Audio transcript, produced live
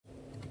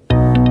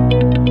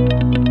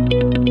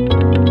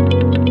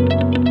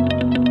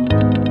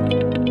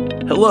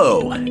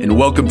Hello, and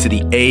welcome to the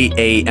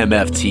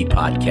AAMFT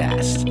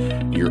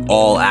Podcast, your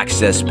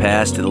all-access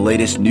pass to the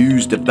latest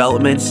news,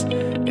 developments,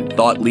 and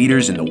thought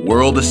leaders in the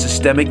world of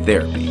systemic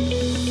therapy.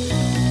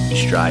 We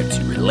strive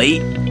to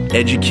relate,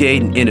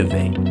 educate, and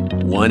innovate,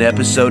 one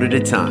episode at a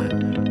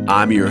time.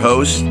 I'm your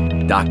host,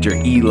 Dr.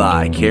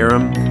 Eli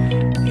Karam,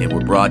 and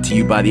we're brought to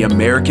you by the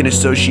American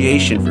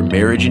Association for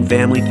Marriage and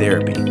Family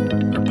Therapy.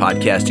 Our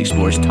podcast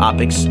explores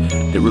topics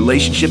that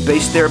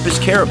relationship-based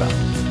therapists care about.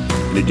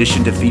 In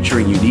addition to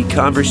featuring unique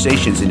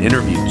conversations and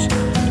interviews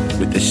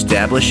with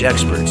established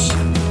experts,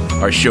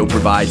 our show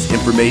provides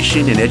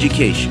information and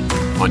education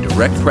on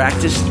direct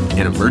practice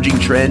and emerging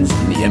trends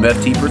in the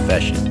MFT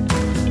profession.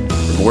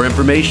 For more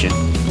information,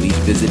 please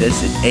visit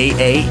us at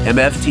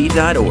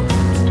aamft.org.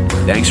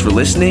 Thanks for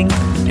listening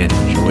and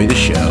enjoy the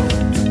show.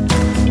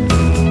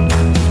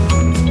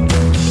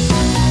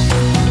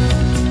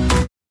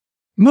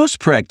 Most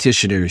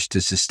practitioners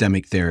to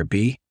systemic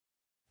therapy,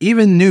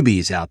 even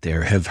newbies out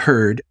there, have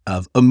heard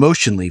of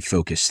emotionally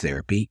focused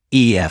therapy,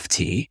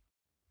 EFT.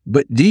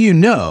 But do you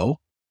know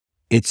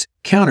its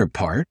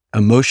counterpart,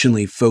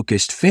 emotionally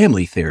focused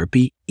family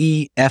therapy,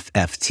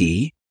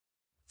 EEFT,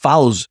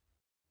 follows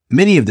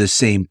many of the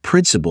same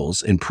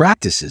principles and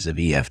practices of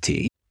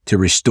EFT to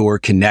restore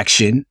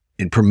connection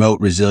and promote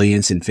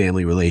resilience in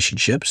family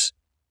relationships,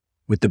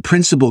 with the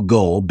principal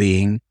goal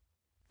being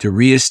to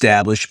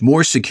reestablish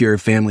more secure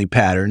family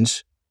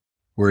patterns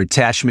where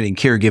attachment and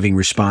caregiving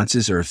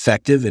responses are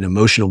effective and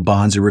emotional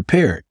bonds are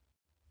repaired.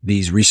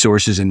 These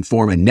resources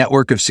inform a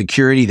network of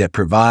security that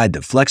provide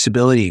the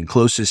flexibility and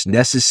closeness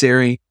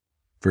necessary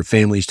for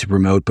families to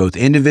promote both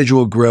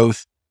individual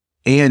growth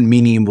and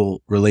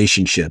meaningful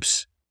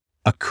relationships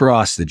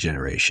across the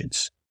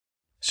generations.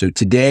 So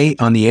today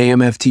on the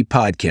AAMFT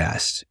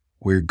Podcast,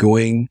 we're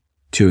going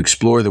to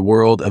explore the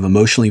world of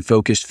emotionally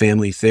focused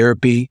family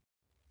therapy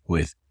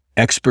with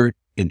expert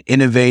and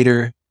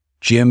innovator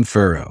Jim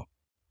Furrow,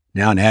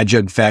 now an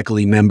adjunct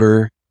faculty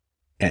member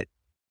at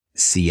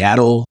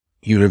Seattle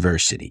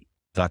University.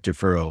 Dr.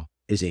 Furrow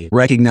is a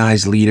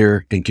recognized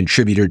leader and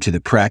contributor to the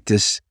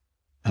practice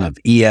of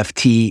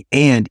EFT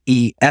and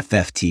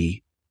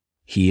EFFT.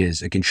 He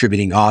is a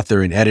contributing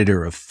author and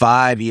editor of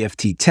 5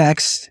 EFT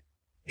texts,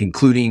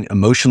 including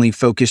Emotionally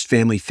Focused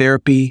Family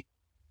Therapy,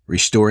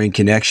 Restoring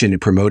Connection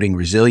and Promoting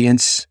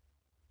Resilience,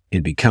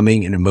 and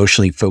Becoming an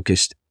Emotionally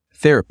Focused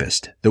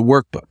Therapist, the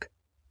workbook.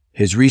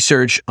 His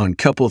research on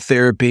couple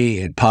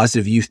therapy and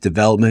positive youth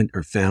development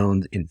are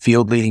found in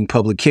field-leading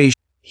publications.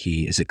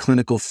 He is a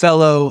clinical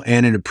fellow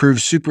and an approved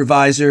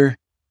supervisor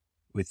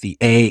with the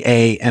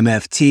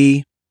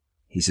AAMFT.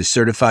 He's a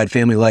certified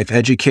family life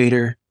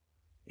educator,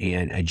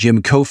 and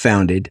Jim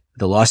co-founded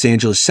the Los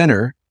Angeles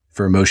Center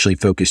for Emotionally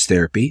Focused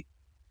Therapy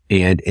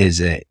and is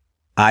a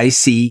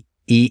ICEEFT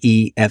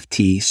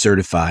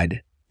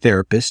certified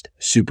therapist,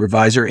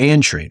 supervisor,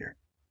 and trainer.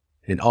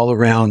 An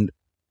all-around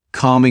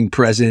calming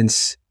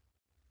presence.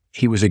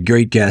 He was a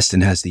great guest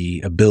and has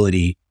the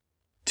ability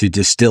to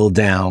distill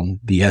down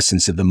the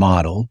essence of the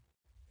model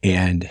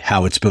and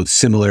how it's both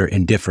similar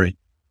and different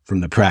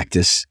from the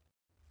practice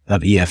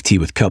of EFT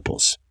with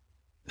couples.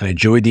 I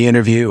enjoyed the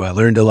interview. I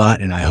learned a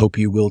lot, and I hope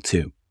you will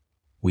too.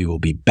 We will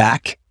be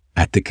back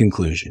at the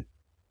conclusion.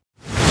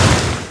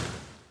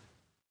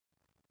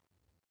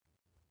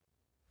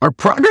 Are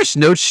progress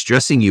notes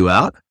stressing you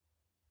out?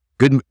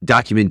 Good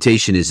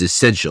documentation is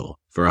essential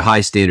for a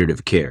high standard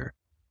of care,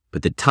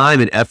 but the time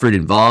and effort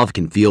involved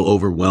can feel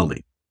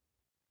overwhelming.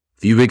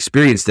 If you've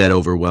experienced that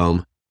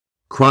overwhelm,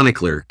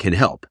 Chronicler can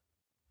help.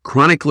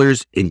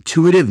 Chronicler's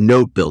intuitive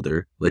note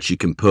builder lets you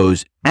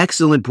compose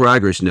excellent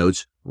progress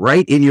notes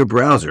right in your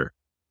browser,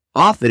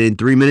 often in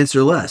 3 minutes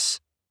or less.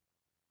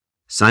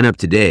 Sign up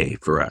today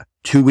for a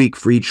 2-week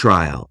free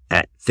trial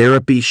at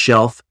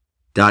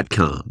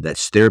therapyshelf.com.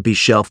 That's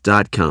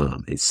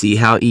therapyshelf.com, and see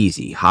how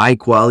easy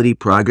high-quality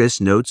progress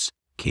notes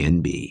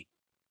can be.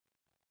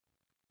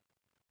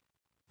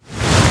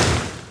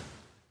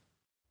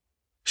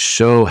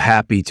 So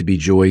happy to be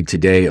joined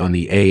today on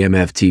the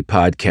AAMFT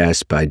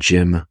Podcast by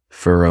Jim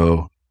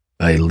Furrow,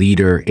 a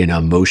leader in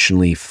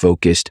emotionally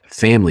focused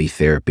family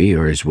therapy,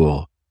 or as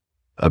we'll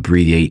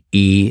abbreviate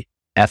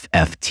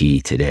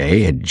EFFT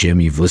today. And Jim,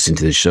 you've listened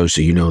to the show,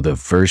 so you know the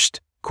first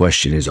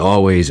question is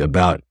always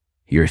about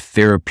your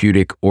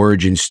therapeutic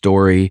origin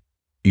story,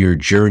 your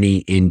journey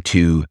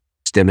into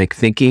systemic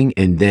thinking,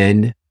 and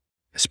then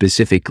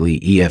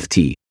specifically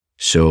EFT.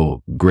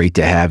 So great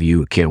to have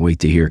you. Can't wait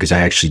to hear, because I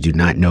actually do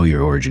not know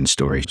your origin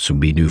story, so it'll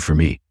be new for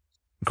me.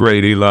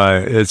 Great,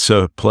 Eli. It's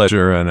a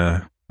pleasure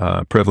and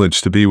a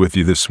privilege to be with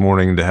you this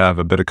morning to have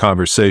a bit of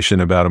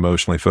conversation about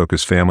emotionally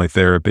focused family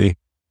therapy.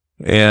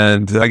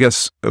 And I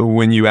guess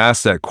when you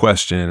asked that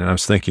question, and I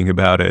was thinking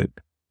about it,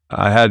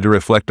 I had to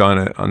reflect on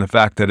it, on the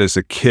fact that as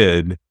a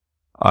kid,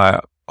 I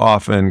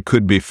often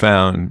could be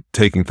found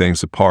taking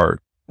things apart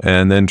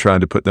and then trying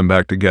to put them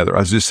back together.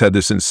 I just had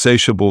this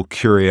insatiable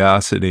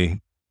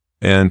curiosity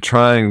and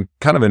trying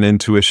kind of an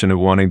intuition of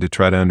wanting to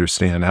try to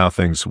understand how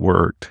things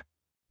worked.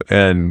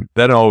 And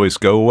that didn't always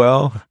go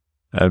well.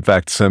 In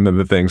fact, some of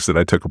the things that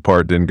I took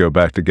apart didn't go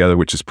back together,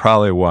 which is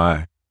probably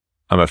why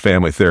I'm a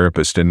family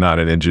therapist and not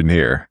an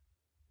engineer.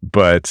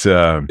 But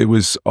it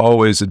was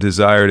always a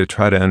desire to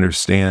try to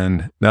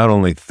understand not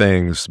only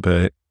things,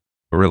 but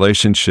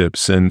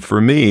relationships. And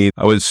for me,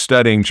 I was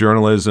studying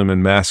journalism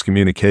and mass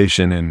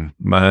communication in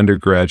my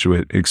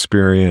undergraduate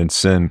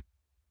experience. And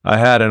I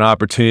had an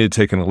opportunity to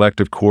take an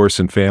elective course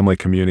in family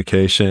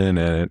communication.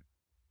 And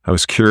I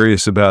was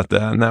curious about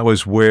that. And that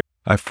was where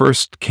I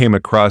first came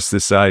across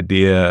this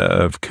idea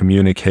of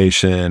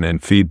communication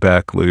and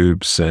feedback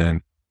loops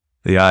and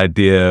the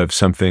idea of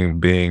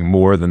something being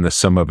more than the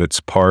sum of its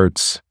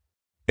parts,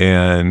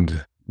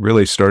 and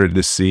really started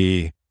to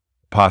see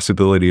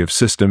possibility of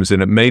systems.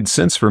 And it made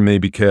sense for me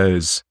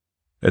because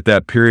at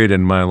that period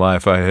in my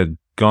life, I had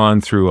gone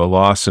through a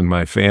loss in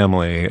my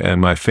family, and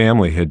my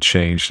family had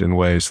changed in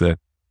ways that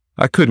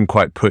I couldn't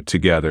quite put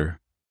together.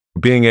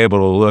 Being able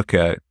to look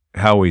at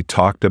how we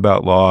talked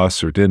about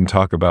loss or didn't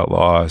talk about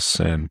loss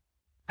and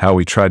how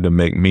we tried to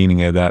make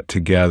meaning of that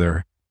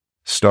together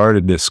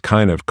started this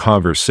kind of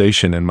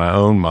conversation in my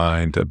own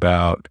mind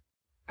about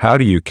how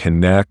do you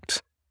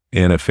connect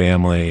in a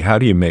family? How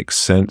do you make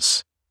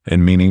sense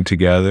and meaning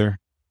together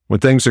when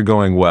things are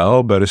going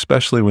well, but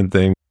especially when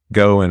things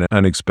go in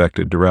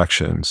unexpected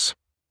directions?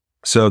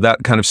 So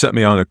that kind of set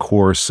me on a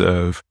course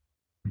of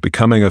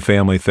becoming a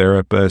family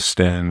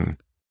therapist. And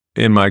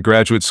in my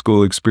graduate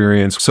school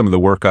experience, some of the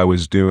work I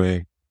was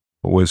doing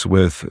was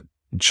with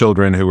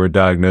children who were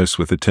diagnosed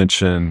with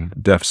attention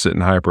deficit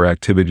and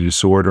hyperactivity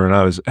disorder. And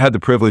I had the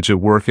privilege of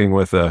working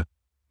with a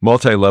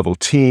multi-level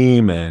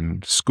team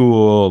and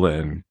school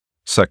and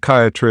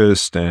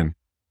psychiatrist. And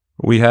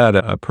we had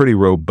a pretty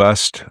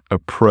robust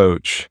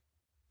approach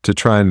to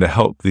trying to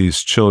help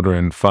these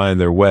children find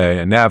their way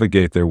and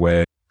navigate their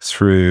way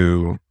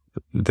through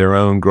their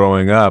own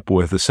growing up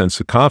with a sense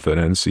of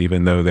confidence,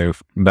 even though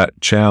they've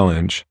met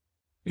challenge.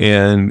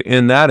 And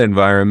in that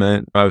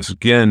environment, I was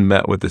again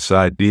met with this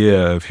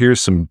idea of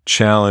here's some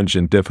challenge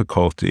and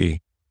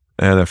difficulty,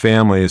 and a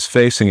family is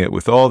facing it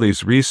with all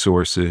these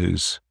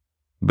resources,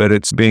 but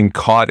it's being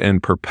caught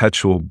in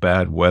perpetual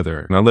bad weather.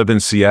 And I live in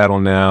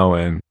Seattle now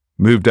and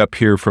moved up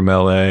here from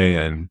LA,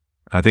 and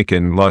I think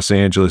in Los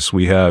Angeles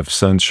we have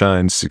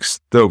sunshine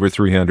over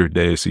 300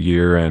 days a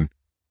year, and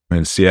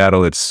in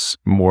Seattle it's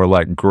more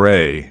like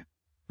gray,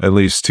 at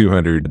least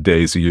 200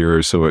 days a year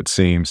or so it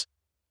seems.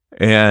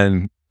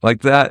 And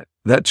like that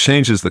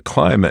changes the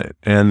climate,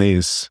 and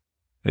it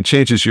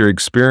changes your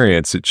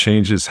experience. It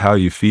changes how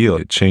you feel.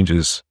 It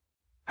changes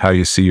how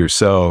you see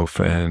yourself.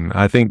 And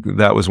I think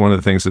that was one of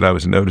the things that I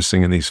was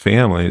noticing in these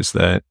families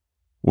that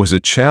was a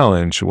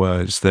challenge,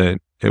 was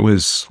that it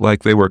was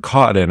like they were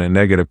caught in a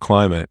negative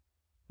climate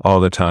all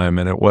the time.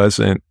 And it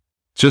wasn't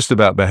just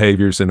about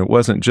behaviors, and it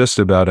wasn't just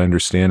about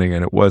understanding,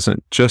 and it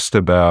wasn't just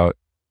about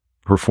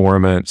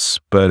performance,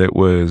 but it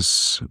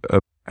was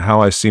how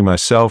I see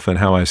myself and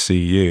how I see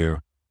you.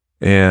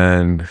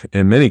 And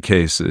in many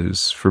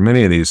cases, for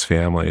many of these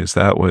families,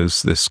 that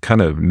was this kind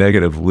of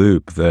negative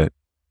loop that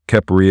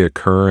kept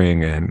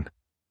reoccurring and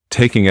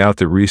taking out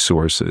the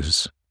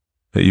resources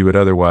that you would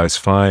otherwise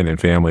find in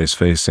families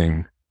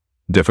facing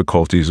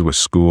difficulties with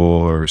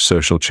school or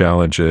social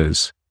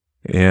challenges.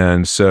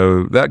 And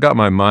so that got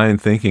my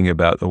mind thinking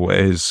about the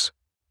ways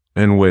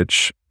in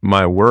which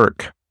my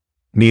work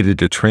needed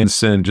to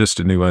transcend just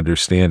a new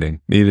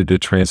understanding, needed to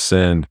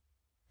transcend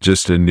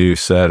just a new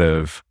set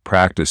of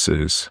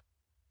practices.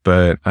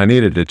 But I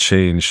needed to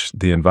change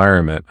the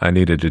environment. I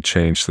needed to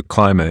change the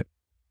climate.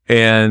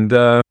 And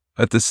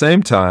at the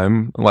same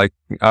time, like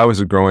I was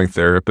a growing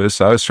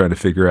therapist, I was trying to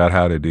figure out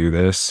how to do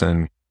this.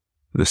 And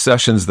the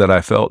sessions that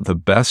I felt the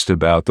best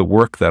about, the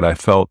work that I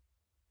felt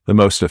the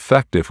most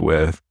effective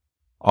with,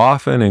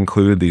 often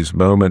include these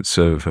moments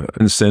of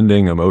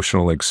transcending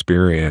emotional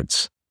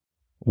experience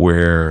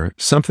where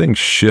something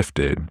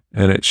shifted,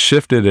 and it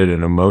shifted at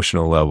an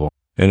emotional level,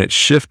 and it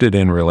shifted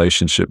in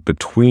relationship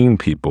between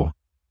people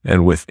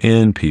and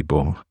within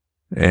people.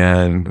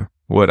 And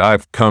what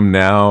I've come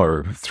now,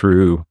 or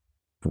through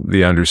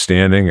the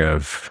understanding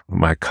of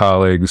my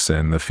colleagues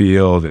and the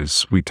field,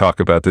 is we talk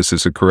about this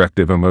as a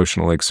corrective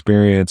emotional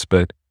experience,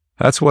 but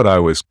that's what I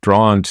was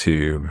drawn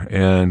to.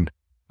 And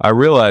I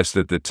realized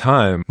at the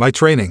time my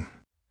training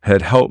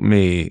had helped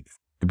me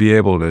be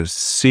able to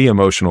see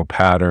emotional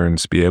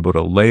patterns, be able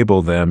to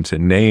label them, to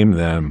name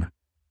them,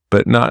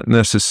 but not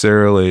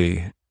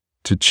necessarily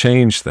to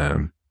change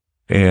them.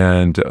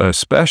 And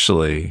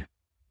especially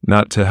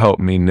not to help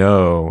me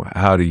know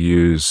how to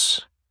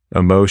use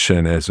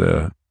emotion as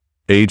a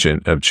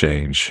agent of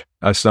change.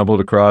 I stumbled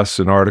across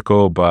an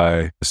article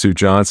by Sue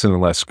Johnson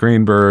and Les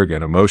Greenberg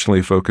and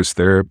emotionally focused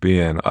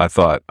therapy, and I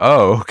thought,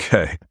 oh,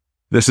 okay,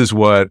 this is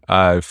what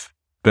I've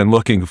been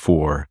looking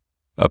for,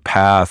 a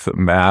path, a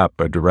map,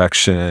 a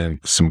direction,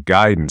 some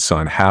guidance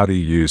on how to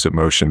use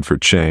emotion for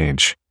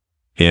change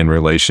in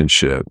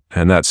relationship.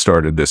 And that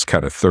started this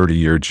kind of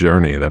 30-year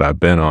journey that I've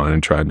been on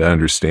and tried to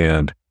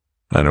understand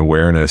an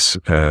awareness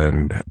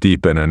and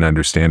deepen an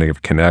understanding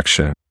of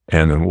connection,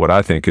 and what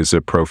I think is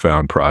a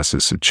profound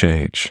process of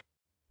change.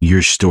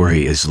 Your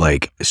story is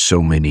like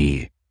so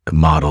many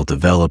model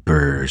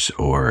developers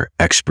or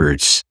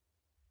experts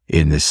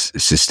in this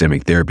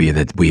systemic therapy, and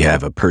that we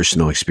have a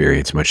personal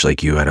experience, much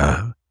like you had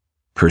a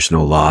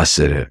personal loss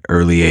at an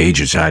early age,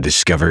 as I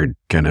discovered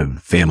kind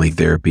of family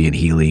therapy and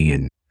healing.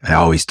 And I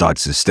always thought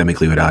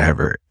systemically without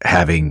ever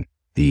having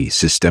the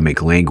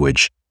systemic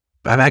language.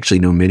 I've actually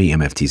known many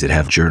MFTs that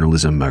have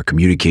journalism or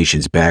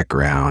communications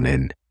background,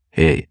 and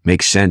it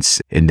makes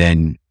sense. And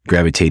then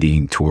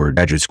gravitating toward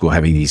graduate school,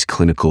 having these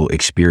clinical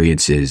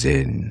experiences.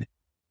 And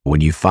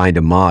when you find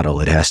a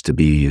model, it has to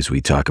be, as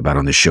we talk about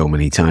on the show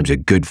many times, a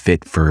good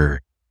fit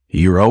for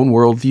your own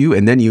worldview.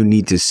 And then you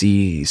need to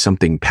see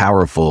something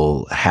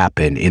powerful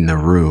happen in the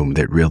room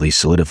that really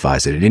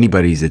solidifies it. And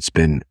anybody that's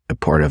been a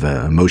part of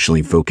an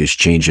emotionally focused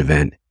change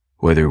event,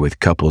 whether with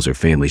couples or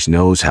families,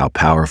 knows how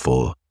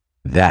powerful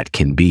that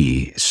can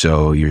be.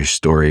 So your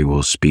story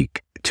will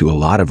speak to a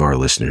lot of our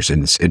listeners.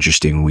 And it's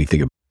interesting when we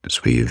think of,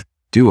 as we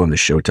do on the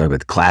show, talk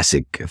about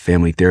classic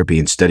family therapy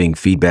and studying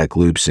feedback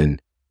loops.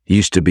 And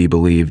used to be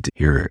believed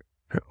your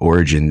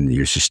origin,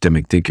 your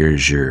systemic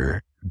thinkers,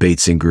 your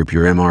Bateson group,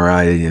 your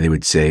MRI, and they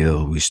would say,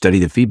 oh, we study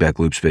the feedback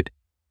loops, but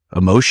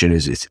emotion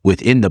is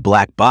within the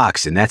black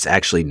box, and that's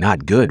actually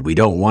not good. We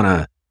don't want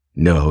to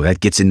know. That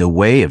gets in the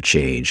way of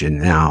change.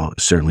 And now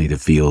certainly the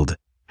field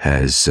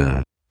has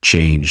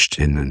changed,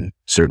 and then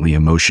certainly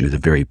emotion is a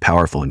very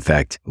powerful, in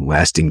fact,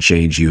 lasting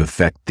change. You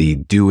affect the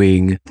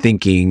doing,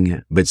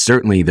 thinking, but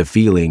certainly the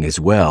feeling as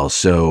well.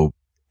 So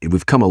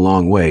we've come a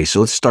long way.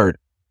 So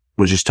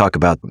we'll just talk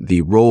about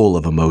the role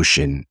of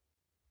emotion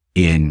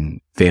in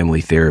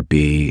family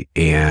therapy,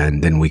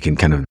 and then we can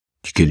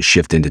you can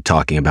shift into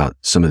talking about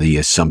some of the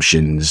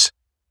assumptions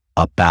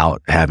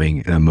about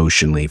having an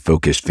emotionally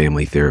focused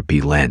family therapy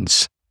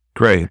lens.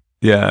 Great.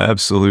 Yeah,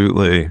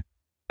 absolutely.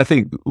 I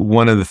think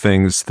one of the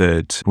things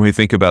that when we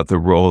think about the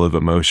role of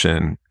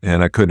emotion,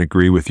 and I couldn't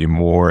agree with you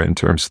more in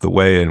terms of the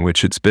way in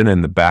which it's been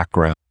in the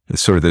background,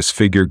 it's sort of this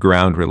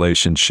figure-ground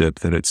relationship,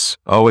 that it's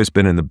always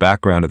been in the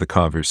background of the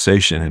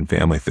conversation in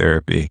family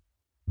therapy.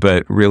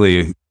 But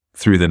really,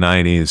 through the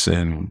 90s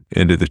and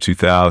into the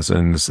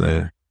 2000s,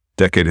 the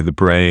decade of the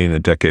brain, the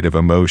decade of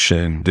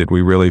emotion, did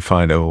we really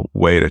find a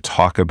way to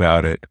talk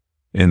about it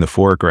in the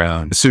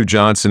foreground? Sue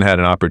Johnson had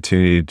an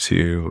opportunity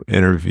to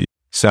interview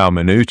Sal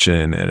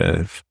Minuchin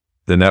at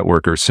the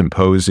Networker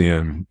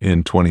Symposium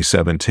in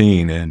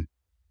 2017. And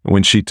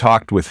when she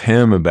talked with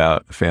him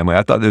about family,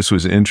 I thought this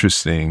was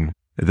interesting,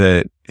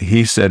 that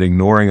he said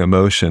ignoring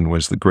emotion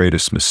was the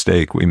greatest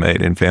mistake we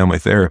made in family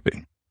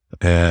therapy.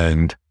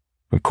 And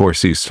of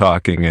course, he's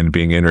talking and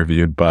being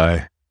interviewed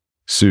by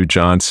Sue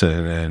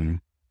Johnson, and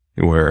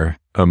where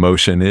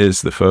emotion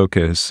is the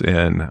focus.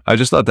 And I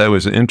just thought that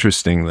was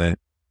interesting, that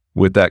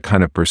with that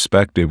kind of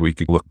perspective, we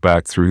could look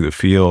back through the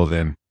field,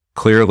 and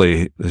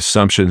clearly the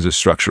assumptions of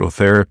structural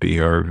therapy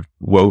are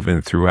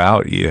woven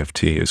throughout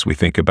EFT as we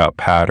think about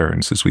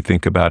patterns, as we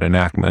think about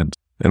enactment.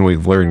 And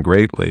we've learned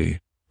greatly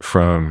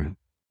from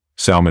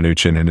Sal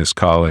Minuchin and his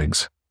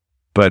colleagues.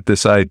 But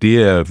this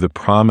idea of the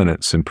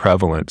prominence and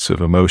prevalence of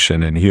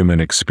emotion in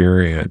human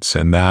experience,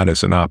 and that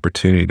as an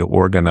opportunity to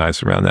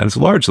organize around that, has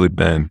largely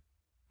been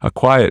a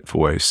quiet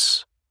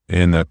voice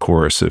in the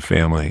chorus of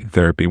family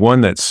therapy,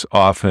 one that's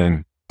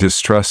often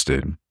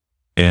distrusted.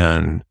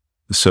 And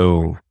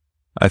so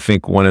I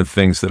think one of the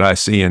things that I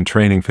see in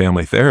training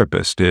family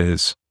therapists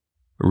is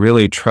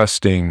really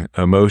trusting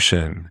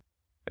emotion,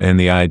 and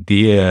the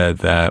idea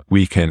that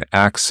we can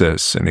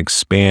access and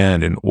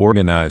expand and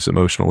organize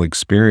emotional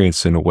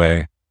experience in a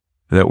way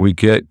that we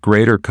get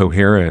greater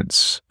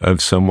coherence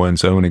of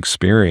someone's own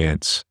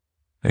experience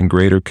and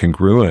greater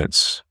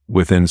congruence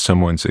within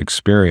someone's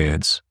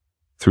experience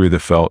through the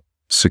felt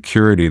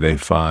security they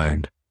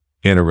find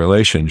in a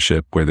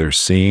relationship where they're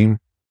seen,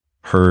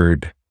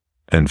 heard,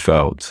 and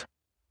felt.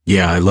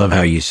 Yeah, I love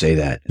how you say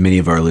that. Many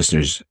of our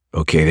listeners,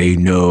 they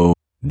know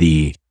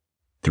the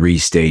 3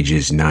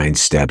 stages, 9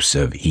 steps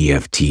of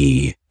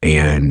EFT,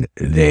 and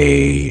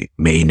they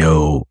may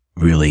know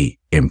really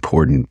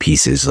important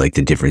pieces like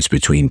the difference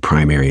between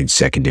primary and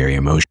secondary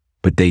emotion,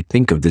 but they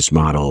think of this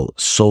model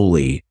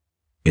solely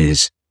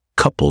as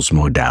couples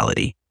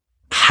modality.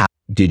 How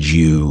did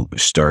you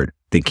start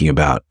thinking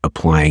about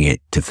applying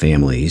it to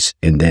families?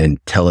 And then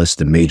tell us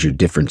the major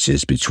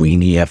differences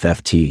between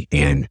EFFT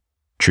and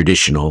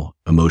traditional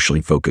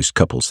emotionally focused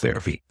couples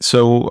therapy.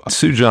 So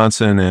Sue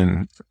Johnson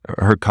and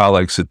her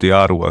colleagues at the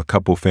Ottawa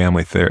Couple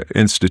Family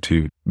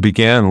Institute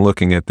began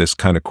looking at this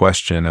kind of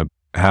question of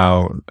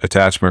how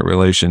attachment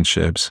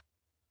relationships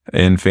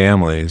in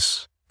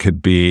families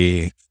could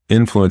be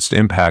influenced,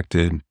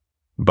 impacted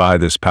by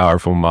this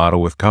powerful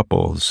model with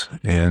couples.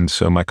 And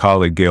so my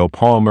colleague Gail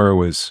Palmer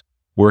was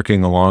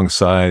working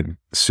alongside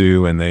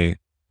Sue, and they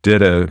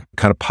did a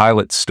kind of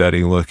pilot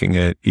study looking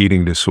at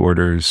eating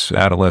disorders,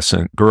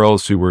 adolescent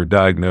girls who were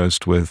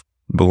diagnosed with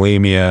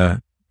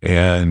bulimia,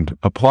 and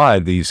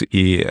applied these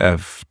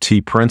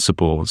EFT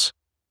principles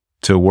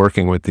to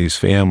working with these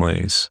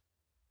families.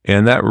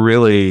 And that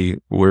really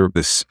were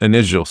the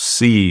initial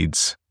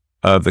seeds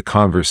of the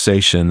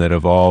conversation that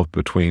evolved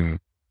between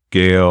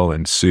Gail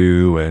and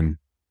Sue and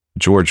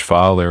George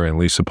Fowler and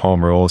Lisa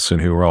Palmer Olson,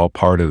 who were all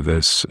part of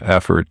this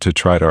effort to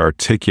try to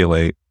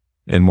articulate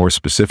in more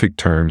specific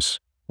terms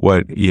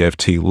what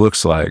EFT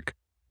looks like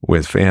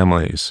with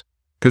families.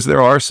 Because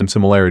there are some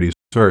similarities.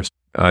 First,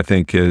 I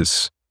think,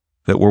 is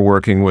that we're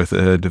working with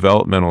a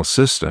developmental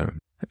system.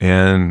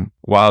 And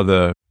while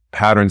the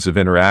patterns of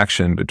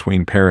interaction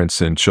between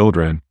parents and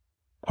children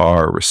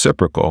are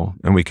reciprocal,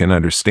 and we can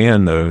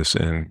understand those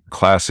in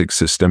classic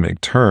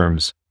systemic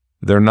terms,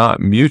 they're not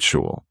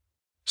mutual.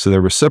 So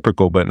they're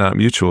reciprocal, but not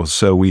mutual.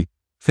 So we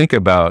think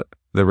about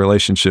the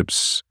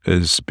relationships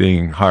as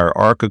being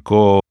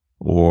hierarchical,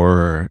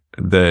 or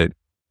that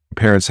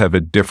parents have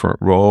a different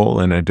role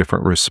and a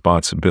different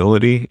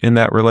responsibility in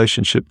that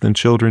relationship than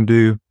children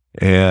do.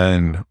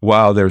 And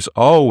while there's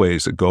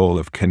always a goal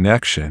of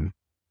connection,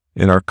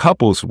 in our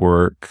couples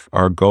work,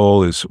 our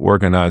goal is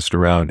organized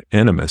around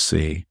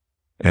intimacy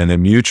and the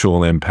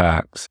mutual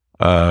impact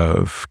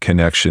of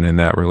connection in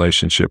that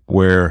relationship,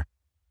 where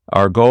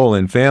our goal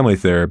in family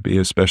therapy,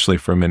 especially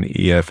from an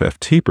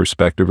EEFT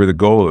perspective, or the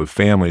goal of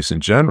families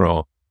in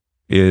general,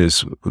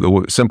 is,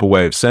 the simple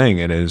way of saying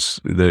it is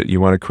that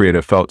you want to create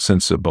a felt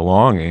sense of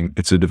belonging.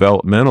 It's a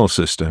developmental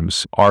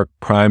systems. Our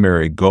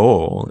primary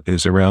goal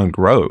is around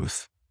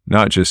growth,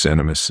 not just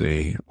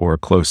intimacy or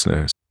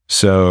closeness.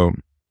 So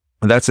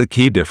that's a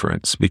key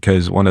difference,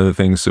 because one of the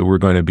things that we're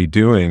going to be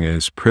doing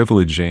is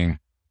privileging,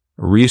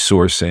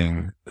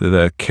 resourcing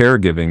the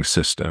caregiving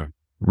system,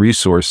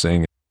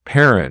 resourcing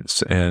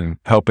parents and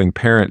helping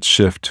parents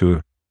shift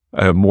to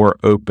a more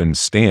open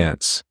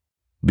stance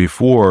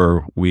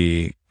before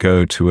we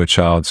go to a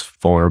child's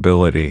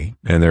vulnerability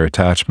and their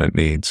attachment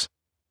needs.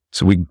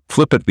 So we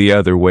flip it the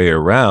other way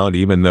around.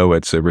 Even though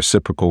it's a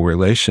reciprocal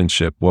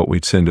relationship, what we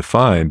tend to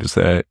find is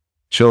that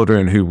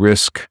children who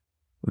risk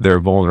their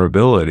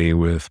vulnerability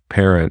with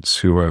parents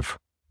who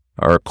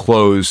are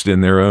closed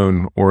in their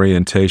own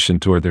orientation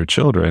toward their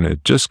children,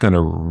 it's just going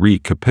to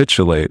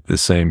recapitulate the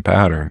same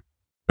pattern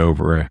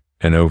over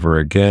and over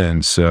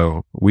again.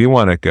 So we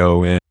want to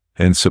go in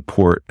and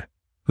support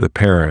the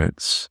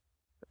parents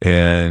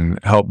and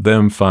help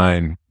them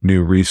find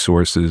new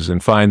resources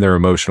and find their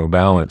emotional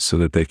balance so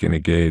that they can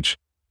engage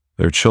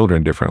their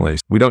children differently.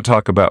 We don't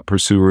talk about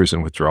pursuers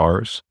and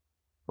withdrawers.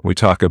 We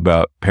talk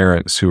about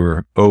parents who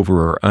are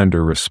over or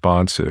under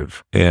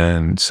responsive.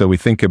 And so we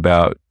think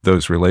about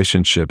those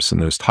relationships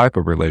and those type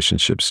of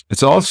relationships.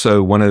 It's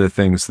also one of the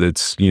things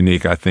that's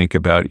unique, I think,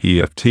 about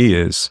EFT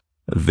is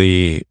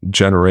the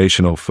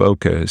generational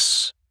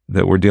focus,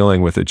 that we're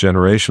dealing with a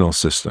generational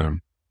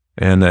system,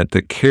 and that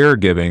the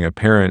caregiving a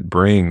parent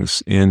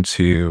brings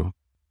into,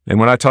 and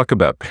when I talk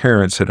about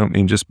parents, I don't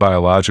mean just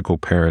biological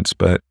parents,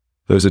 but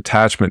those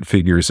attachment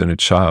figures in a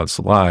child's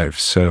life.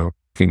 So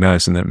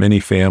recognizing that many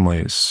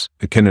families,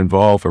 it can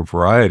involve a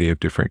variety of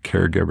different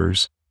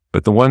caregivers,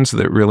 but the ones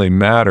that really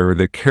matter,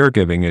 the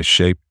caregiving is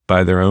shaped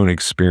by their own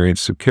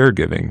experience of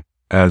caregiving,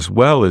 as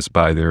well as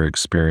by their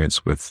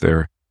experience with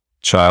their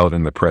child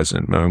in the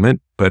present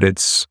moment. But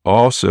it's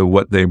also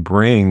what they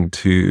bring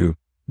to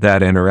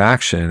that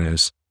interaction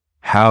is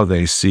how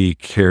they see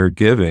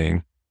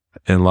caregiving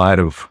in light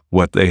of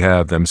what they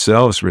have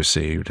themselves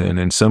received. And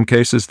in some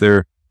cases,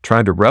 they're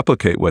trying to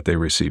replicate what they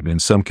received. In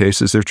some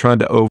cases, they're trying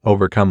to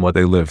overcome what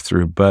they lived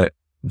through. But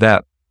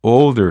that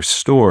older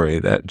story,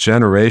 that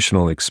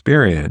generational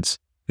experience,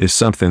 is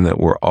something that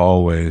we're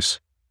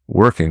always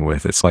working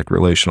with. It's like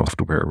relational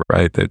software,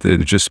 right? That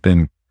they've just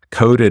been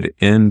coded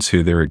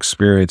into their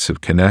experience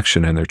of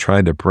connection, and they're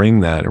trying to bring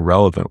that in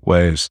relevant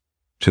ways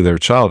to their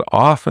child,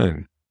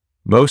 often,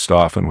 most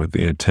often with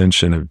the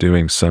intention of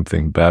doing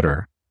something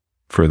better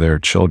for their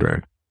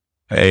children.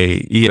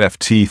 A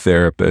EFT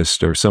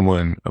therapist or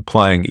someone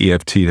applying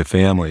EFT to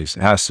families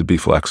has to be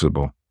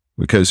flexible,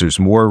 because there's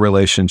more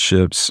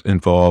relationships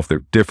involved. There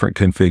are different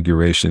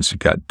configurations. You've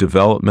got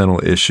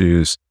developmental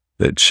issues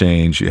that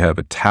change. You have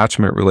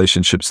attachment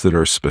relationships that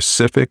are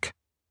specific,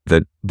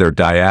 that they're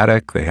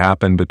dyadic. They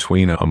happen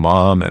between a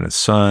mom and a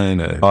son,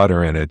 a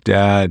daughter and a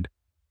dad,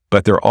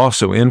 but they're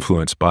also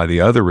influenced by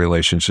the other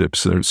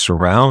relationships that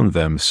surround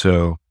them.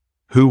 So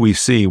who we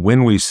see,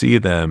 when we see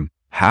them,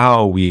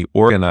 how we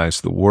organize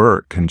the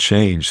work can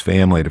change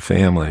family to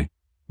family.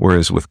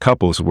 Whereas with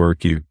couples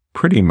work, you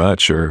pretty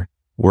much are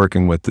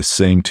working with the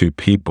same two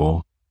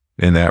people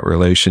in that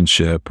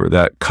relationship or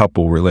that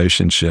couple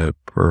relationship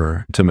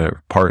or intimate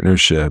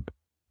partnership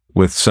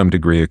with some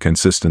degree of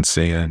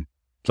consistency. And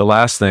the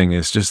last thing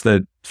is just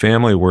that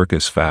family work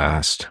is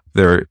fast.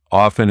 They're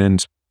often in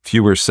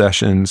fewer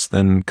sessions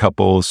than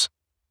couples.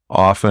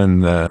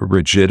 Often the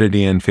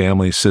rigidity in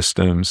family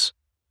systems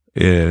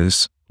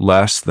is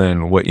less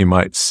than what you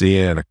might see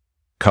in a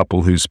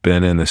couple who's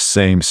been in the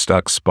same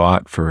stuck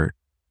spot for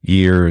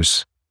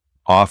years.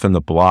 Often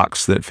the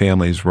blocks that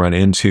families run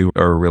into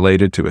are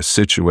related to a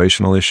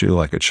situational issue,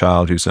 like a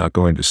child who's not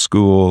going to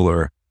school,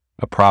 or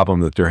a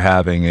problem that they're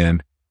having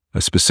in a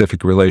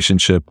specific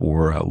relationship,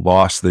 or a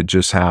loss that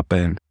just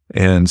happened.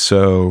 And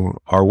so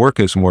our work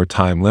is more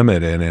time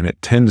limited, and it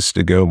tends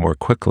to go more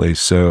quickly.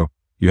 So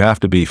you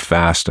have to be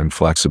fast and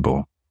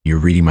flexible. You're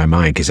reading my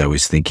mind, because I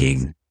was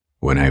thinking,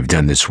 when I've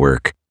done this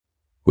work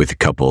with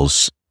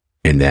couples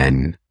and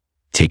then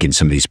taken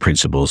some of these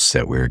principles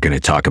that we're going to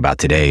talk about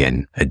today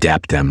and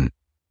adapt them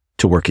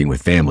to working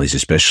with families,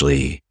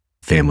 especially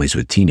families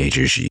with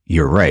teenagers.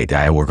 You're right.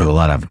 I work with a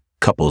lot of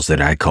couples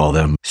that I call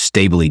them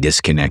stably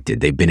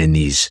disconnected. They've been in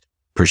these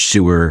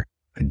pursuer,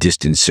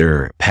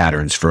 distancer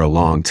patterns for a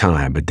long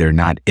time, but they're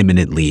not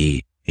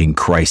imminently in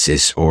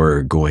crisis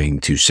or going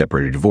to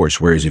separate or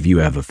divorce. Whereas if you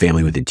have a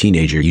family with a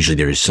teenager, usually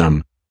there is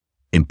some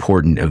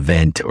important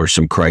event or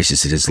some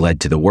crisis that has led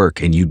to the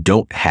work, and you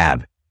don't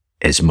have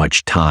as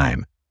much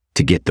time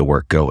to get the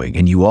work going.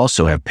 And you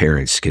also have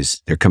parents,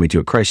 because they're coming to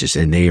a crisis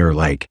and they are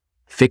like,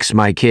 fix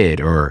my kid,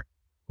 or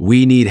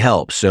we need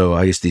help. So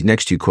I guess the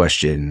next two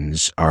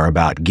questions are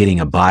about getting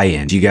a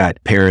buy-in. You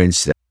got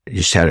parents that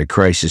just had a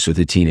crisis with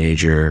a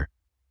teenager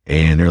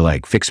and they're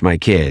like, fix my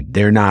kid.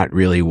 They're not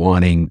really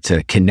wanting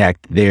to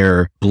connect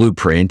their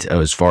blueprint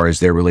as far as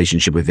their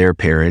relationship with their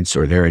parents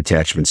or their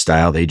attachment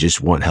style. They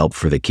just want help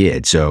for the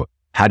kid. So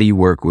how do you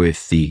work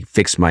with the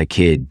fix my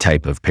kid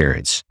type of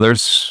parents?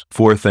 There's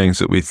 4 things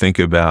that we think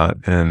about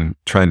and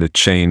trying to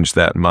change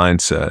that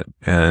mindset.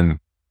 And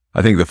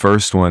I think the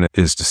first one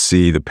is to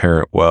see the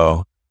parent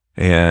well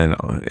and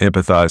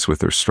empathize with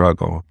their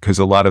struggle, because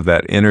a lot of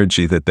that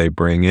energy that they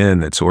bring in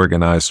that's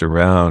organized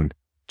around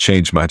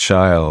change my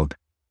child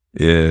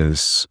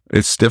it's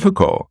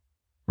difficult,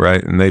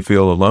 right? And they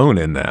feel alone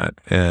in that.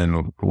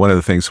 And one of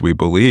the things we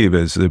believe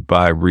is that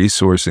by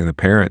resourcing the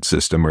parent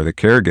system or the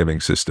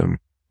caregiving system,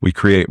 we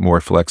create more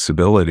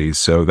flexibility.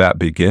 So that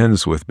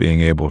begins with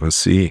being able to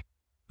see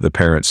the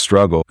parent's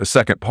struggle. The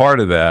second part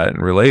of that,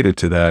 and related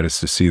to that, is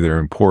to see their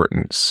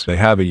importance. They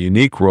have a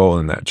unique role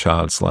in that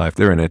child's life.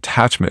 They're an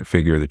attachment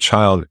figure. The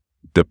child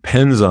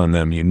depends on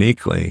them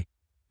uniquely.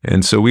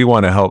 And so we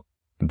want to help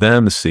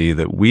them see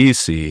that we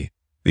see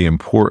the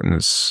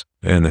importance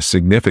and the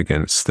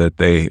significance that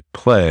they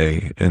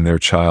play in their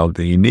child,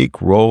 the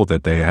unique role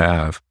that they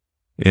have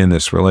in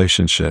this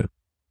relationship.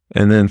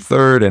 And then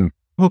third, and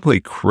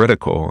probably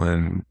critical,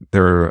 and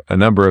there are a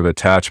number of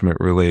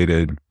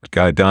attachment-related,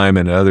 Guy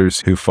Diamond and others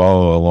who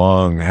follow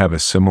along have a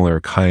similar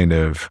kind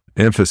of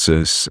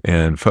emphasis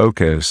and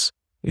focus,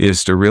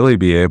 is to really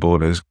be able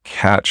to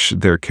catch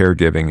their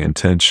caregiving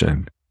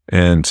intention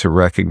and to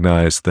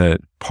recognize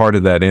that part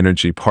of that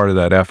energy, part of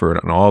that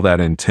effort, and all that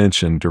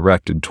intention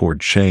directed toward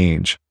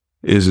change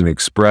is an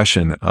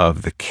expression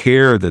of the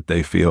care that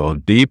they feel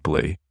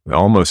deeply,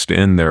 almost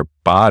in their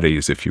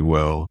bodies, if you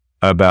will,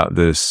 about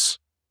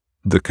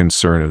the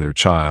concern of their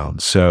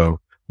child. So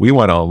we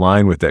want to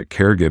align with that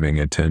caregiving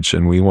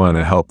intention. We want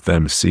to help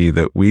them see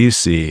that we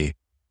see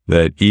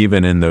that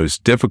even in those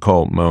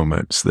difficult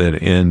moments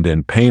that end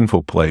in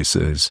painful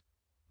places,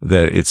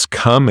 that it's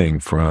coming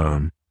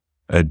from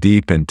a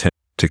deep intent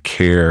to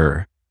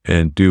care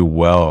and do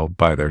well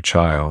by their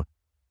child.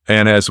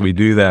 And as we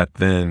do that,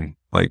 then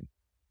like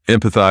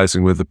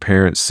empathizing with the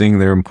parents, seeing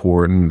their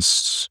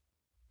importance,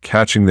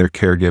 catching their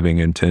caregiving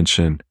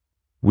intention,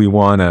 we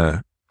want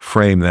to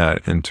frame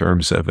that in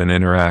terms of an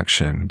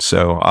interaction.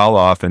 So I'll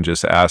often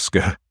just ask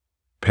a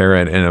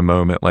parent in a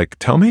moment, like,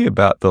 tell me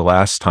about the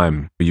last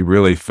time you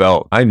really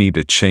felt, I need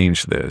to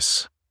change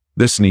this.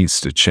 This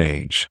needs to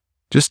change.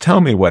 Just tell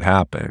me what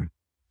happened.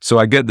 So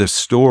I get the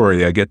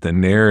story, I get the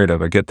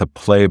narrative, I get the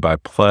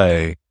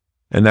play-by-play,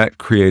 and that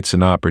creates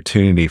an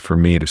opportunity for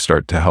me to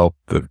start to help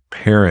the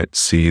parent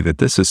see that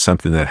this is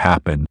something that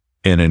happened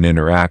in an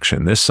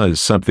interaction. This is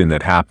something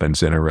that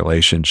happens in a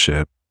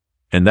relationship.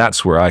 And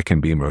that's where I can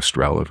be most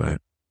relevant,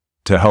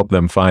 to help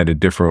them find a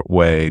different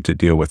way to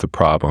deal with the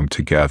problem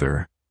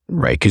together.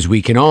 Right, because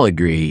we can all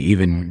agree,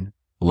 even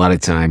a lot of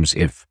times,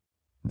 if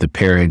the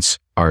parents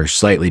are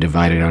slightly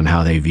divided on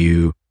how they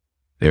view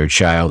their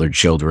child or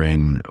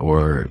children,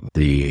 or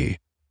the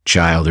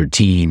child or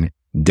teen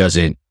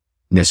doesn't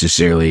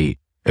necessarily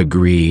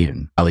agree,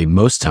 and probably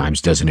most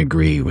times doesn't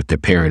agree with the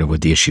parent of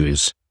what the issue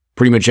is,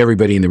 pretty much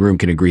everybody in the room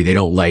can agree they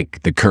don't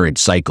like the current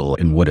cycle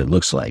and what it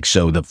looks like.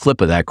 So the flip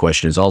of that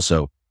question is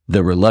also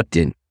the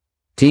reluctant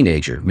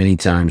teenager. Many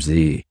times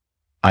the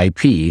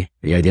IP,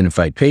 the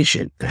identified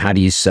patient, how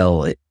do you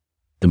sell it,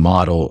 the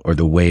model or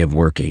the way of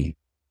working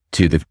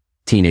to the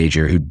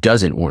teenager who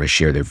doesn't want to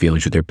share their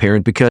feelings with their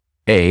parent because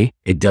A,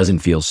 it doesn't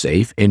feel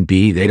safe, and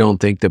B, they don't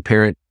think the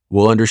parent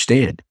will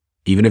understand,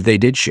 even if they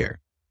did share.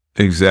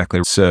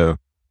 Exactly. So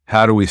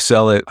how do we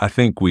sell it? I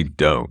think we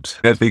don't.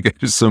 I think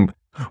there's some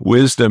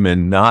wisdom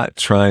in not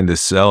trying to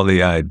sell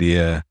the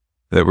idea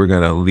that we're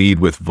going to lead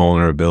with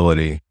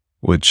vulnerability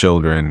with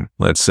children.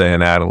 Let's say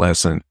an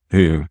adolescent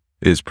who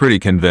is pretty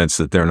convinced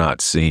that they're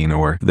not seen,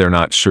 or they're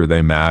not sure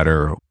they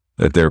matter,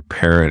 that their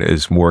parent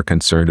is more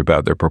concerned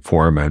about their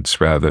performance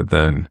rather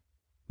than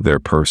their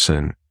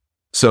person.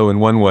 So in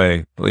one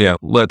way,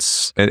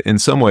 in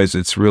some ways,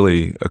 it's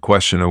really a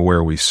question of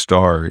where we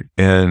start.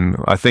 And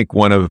I think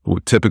one of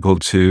typical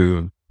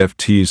to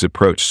EEFT's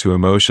approach to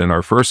emotion,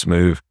 our first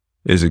move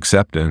is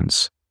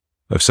acceptance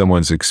of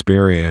someone's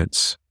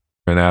experience.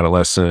 An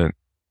adolescent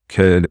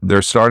kid,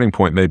 their starting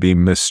point may be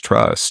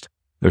mistrust.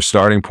 Their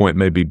starting point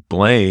may be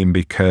blame,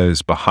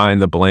 because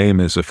behind the blame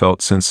is a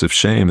felt sense of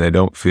shame. They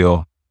don't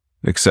feel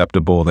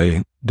acceptable.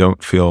 They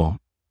don't feel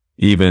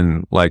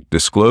even like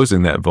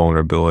disclosing that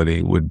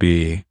vulnerability would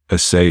be a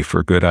safe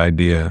or good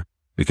idea,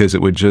 because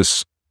it would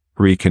just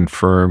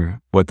reconfirm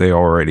what they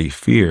already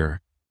fear.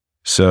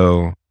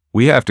 So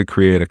we have to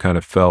create a kind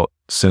of felt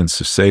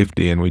sense of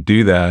safety. And we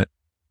do that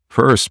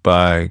first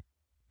by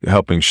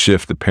helping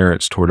shift the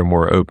parents toward a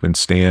more open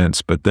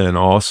stance. But then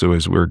also,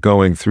 as we're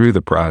going through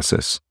the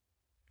process,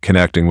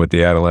 connecting with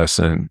the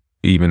adolescent,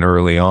 even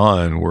early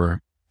on, we're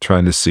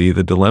trying to see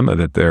the dilemma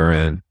that they're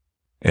in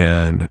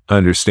and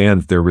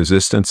understand that their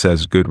resistance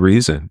has good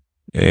reason,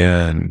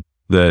 and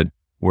that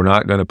we're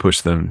not going to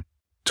push them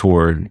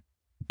toward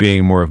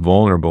being more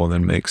vulnerable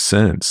than makes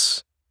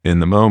sense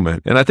in the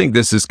moment. And I think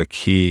this is a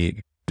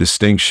key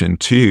distinction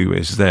too,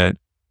 is that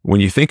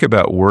when you think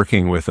about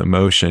working with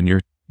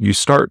emotion, you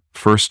start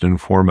first and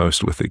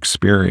foremost with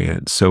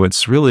experience. So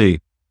it's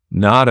really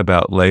not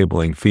about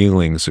labeling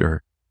feelings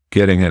or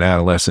getting an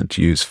adolescent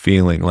to use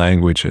feeling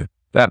language.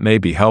 That may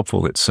be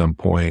helpful at some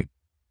point,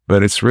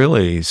 but it's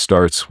really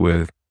starts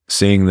with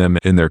seeing them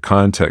in their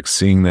context,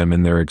 seeing them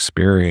in their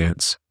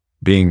experience,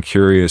 being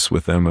curious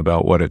with them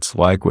about what it's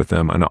like with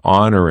them, and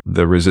honor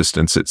the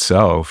resistance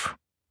itself,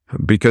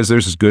 because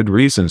there's good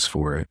reasons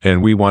for it.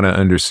 And we want to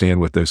understand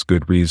what those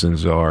good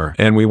reasons are.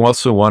 And we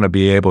also want to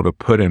be able to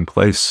put in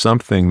place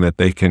something that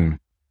they can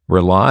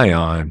rely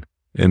on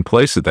in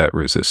place of that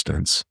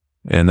resistance.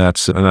 And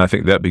I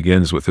think that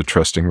begins with a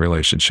trusting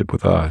relationship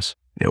with us.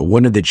 Now,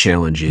 one of the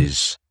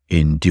challenges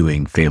in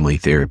doing family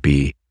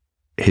therapy,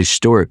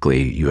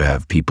 historically, you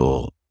have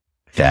people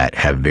that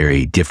have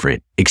very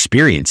different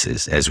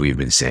experiences, as we've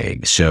been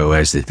saying. So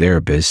as the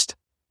therapist,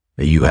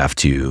 you have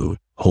to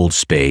hold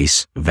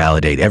space,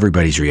 validate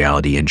everybody's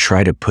reality, and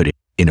try to put it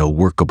in a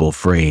workable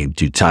frame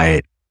to tie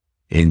it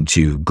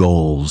into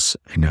goals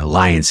and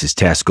alliances,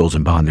 tasks, goals,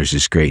 and bonds. There's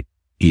this great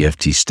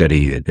EFT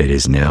study that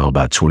is now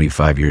about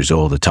 25 years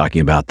old,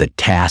 talking about the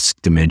task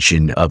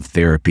dimension of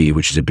therapy,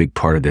 which is a big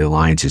part of the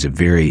alliance, is a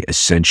very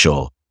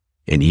essential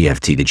in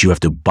EFT, that you have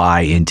to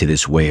buy into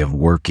this way of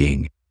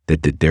working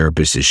that the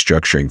therapist is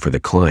structuring for the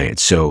client.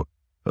 So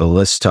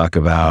let's talk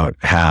about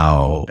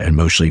how an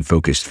emotionally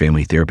focused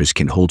family therapist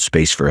can hold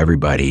space for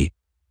everybody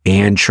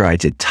and try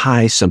to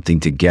tie something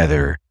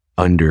together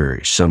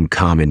under some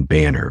common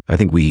banner. I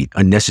think we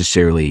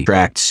unnecessarily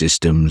tract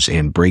systems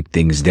and break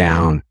things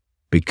down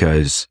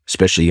because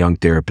especially young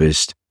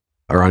therapists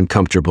are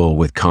uncomfortable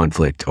with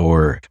conflict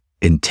or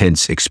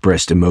intense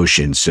expressed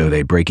emotions. So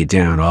they break it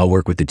down. I'll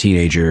work with the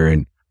teenager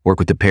and work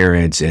with the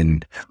parents,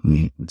 and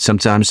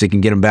sometimes they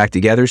can get them back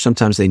together.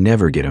 Sometimes they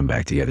never get them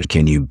back together.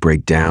 Can you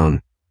break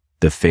down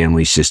the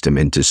family system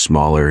into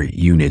smaller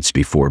units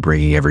before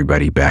bringing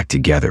everybody back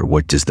together?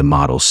 What does the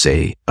model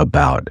say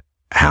about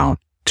how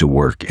to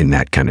work in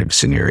that kind of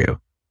scenario?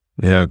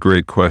 Yeah,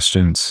 great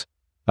questions.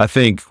 I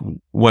think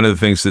one of the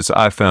things that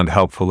I found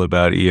helpful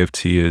about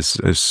EFT is,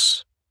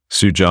 as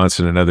Sue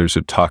Johnson and others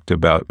have talked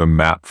about, a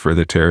map for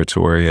the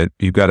territory.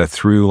 You've got a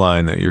through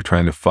line that you're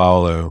trying to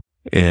follow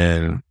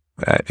in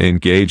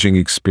engaging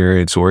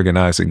experience,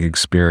 organizing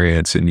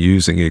experience, and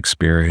using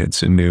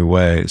experience in new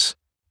ways,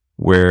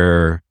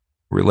 where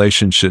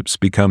relationships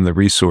become the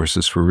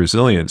resources for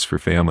resilience for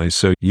families.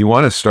 So you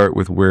want to start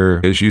with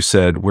where, as you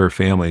said, where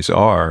families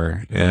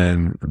are,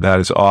 and that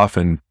is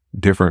often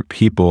different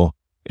people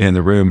in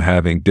the room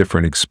having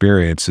different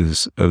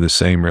experiences of the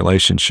same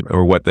relationship,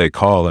 or what they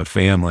call a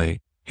family.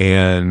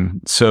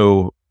 And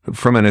so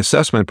from an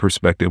assessment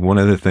perspective, one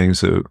of the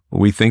things that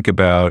we think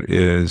about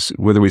is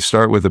whether we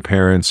start with the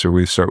parents or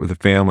we start with the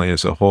family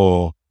as a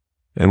whole.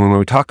 And when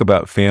we talk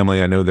about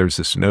family, I know there's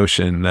this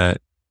notion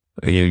that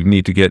you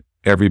need to get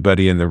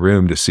everybody in the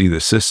room to see the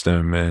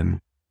system.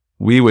 And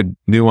we would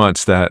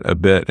nuance that a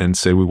bit and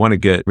say we want to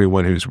get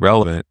everyone who's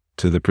relevant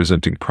to the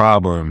presenting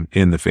problem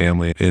in the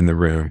family in the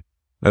room,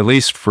 at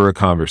least for a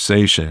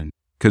conversation,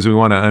 because we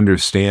want to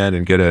understand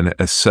and get an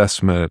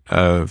assessment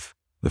of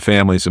the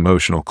family's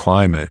emotional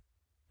climate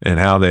and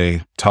how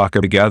they talk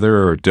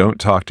together or don't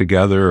talk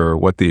together, or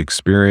what the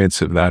experience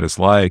of that is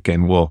like.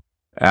 And we'll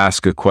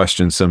ask a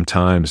question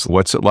sometimes,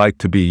 what's it like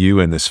to be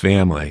you in this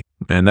family?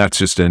 And that's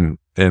just and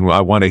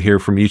I want to hear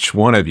from each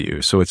one of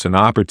you. So it's an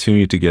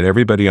opportunity to get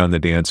everybody on the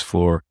dance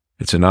floor.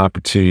 It's an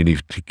opportunity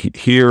to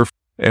hear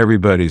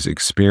everybody's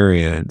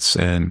experience.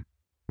 And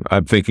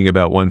I'm thinking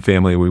about one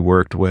family we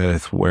worked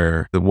with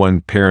where the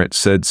one parent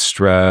said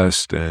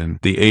stressed and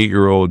the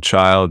 8-year-old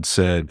child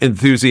said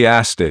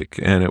enthusiastic.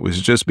 And it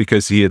was just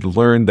because he had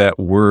learned that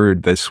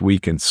word this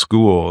week in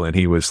school, and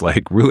he was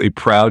like really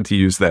proud to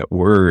use that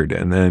word.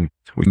 And then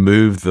we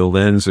moved the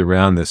lens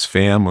around this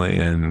family,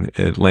 and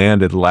it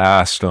landed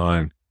last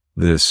on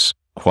this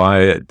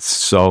quiet,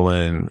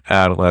 sullen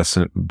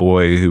adolescent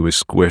boy who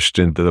was squished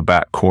into the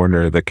back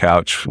corner of the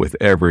couch with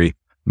every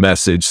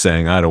message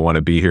saying, I don't want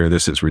to be here.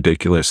 This is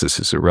ridiculous. This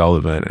is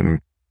irrelevant.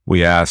 And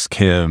we asked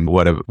him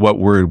what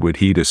word would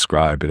he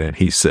describe it? And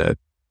he said,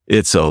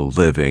 it's a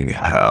living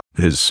hell.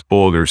 His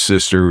older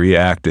sister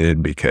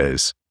reacted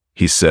because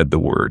he said the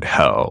word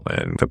hell,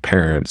 and the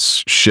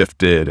parents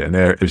shifted, and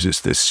there was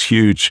just this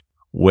huge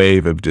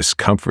wave of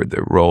discomfort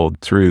that rolled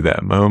through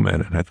that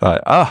moment. And I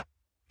thought,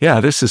 yeah,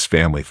 this is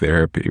family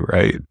therapy,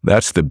 right?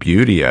 That's the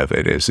beauty of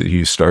it, is that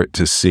you start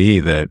to see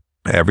that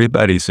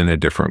everybody's in a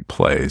different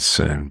place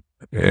and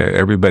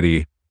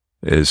everybody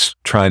is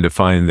trying to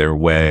find their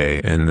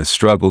way, and the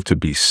struggle to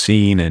be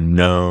seen and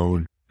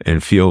known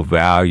and feel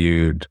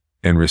valued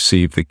and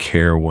receive the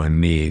care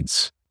one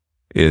needs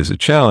is a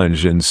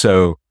challenge. And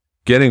so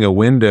getting a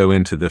window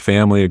into the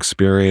family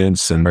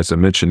experience, and as I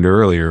mentioned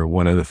earlier,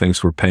 one of the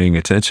things we're paying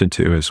attention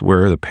to is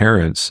where are the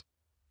parents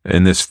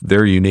and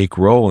their unique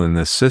role in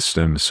this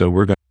system. So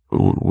we're going to,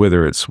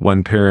 whether it's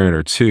one parent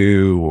or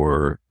two,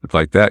 or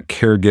like that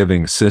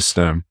caregiving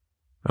system,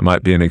 it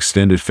might be an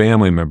extended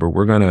family member.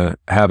 We're going to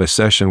have a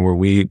session where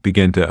we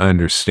begin to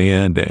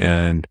understand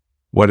and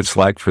what it's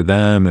like for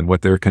them and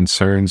what their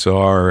concerns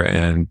are,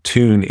 and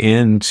tune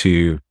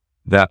into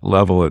that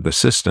level of the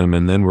system.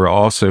 And then we're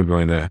also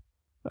going to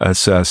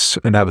assess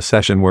and have a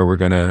session where we're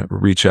going to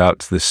reach out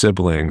to the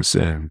siblings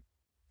and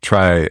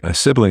try a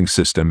sibling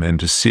system and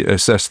to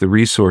assess the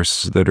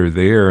resources that are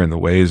there and the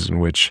ways in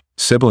which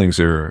siblings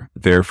are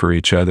there for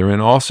each other,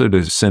 and also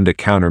to send a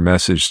counter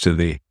message to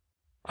the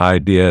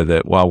idea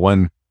that while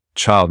one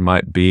child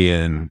might be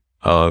in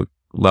a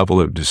level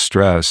of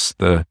distress,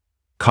 the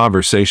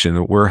conversation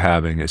that we're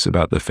having is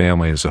about the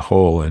family as a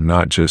whole and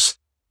not just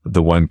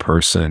the one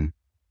person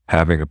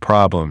having a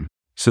problem.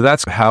 So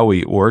that's how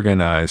we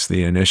organize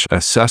the initial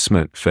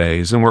assessment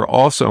phase. And we're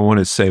also, I want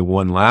to say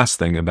one last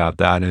thing about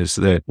that, is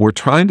that we're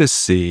trying to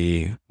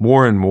see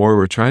more and more,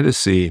 we're trying to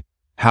see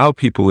how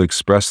people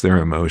express their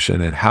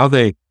emotion and how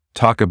they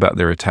talk about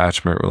their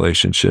attachment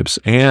relationships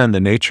and the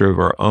nature of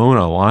our own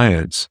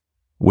alliance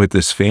with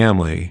this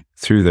family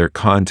through their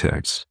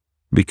context.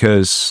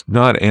 Because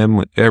not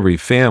every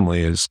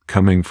family is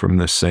coming from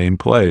the same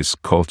place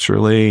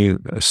culturally,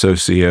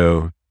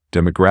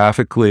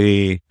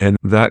 socio-demographically, and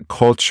that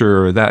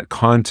culture or that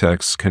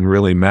context can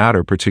really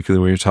matter,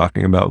 particularly when you're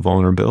talking about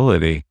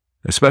vulnerability,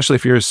 especially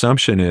if your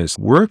assumption is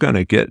we're going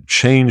to get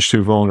change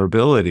through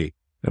vulnerability,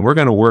 and we're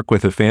going to work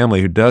with a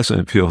family who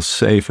doesn't feel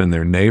safe in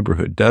their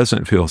neighborhood,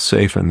 doesn't feel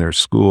safe in their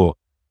school,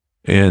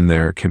 in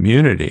their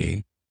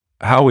community.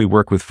 How we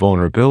work with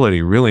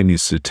vulnerability really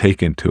needs to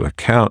take into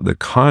account the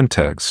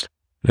context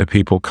that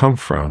people come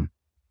from.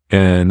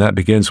 And that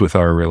begins with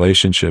our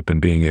relationship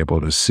and being able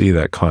to see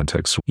that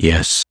context.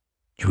 Yes.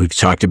 We've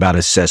talked about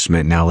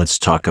assessment. Now let's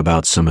talk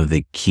about some of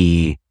the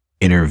key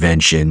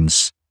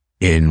interventions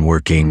in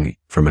working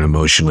from an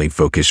emotionally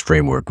focused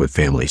framework with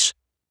families.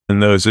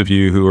 And those of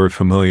you who are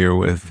familiar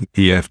with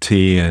EFT,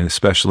 and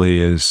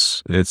especially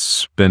as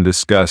it's been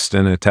discussed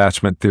in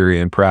attachment theory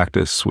and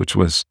practice, which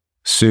was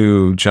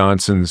Sue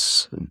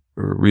Johnson's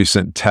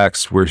recent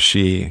text, where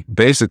she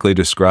basically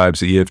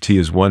describes EFT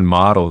as one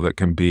model that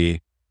can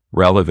be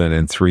relevant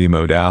in three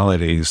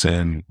modalities.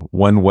 And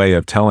one way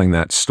of telling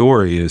that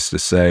story is to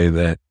say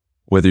that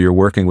whether you're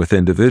working with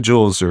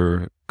individuals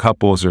or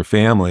couples or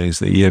families,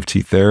 the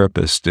EFT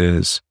therapist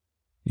is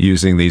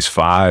using these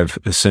 5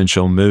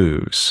 essential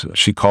moves.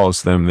 She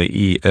calls them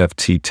the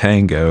EFT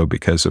tango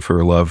because of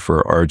her love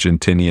for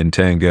Argentinian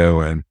tango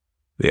and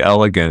the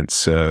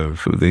elegance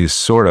of these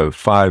sort of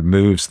 5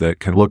 moves that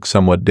can look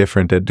somewhat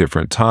different at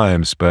different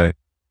times, but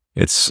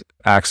it's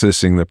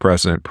accessing the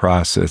present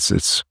process.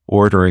 It's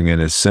ordering and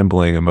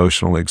assembling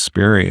emotional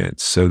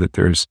experience so that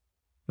there's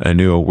a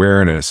new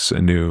awareness,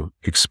 a new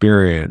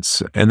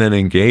experience, and then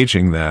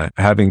engaging that,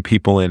 having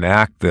people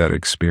enact that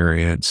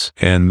experience,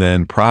 and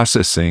then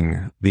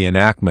processing the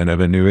enactment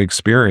of a new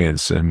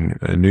experience and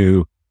a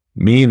new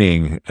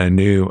meaning, a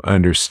new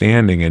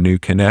understanding, a new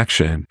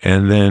connection,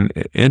 and then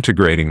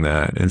integrating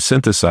that and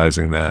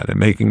synthesizing that and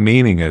making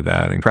meaning of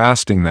that and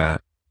contrasting that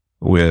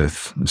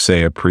with,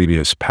 say, a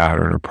previous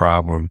pattern or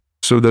problem.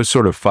 So those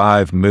sort of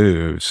 5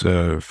 moves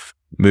of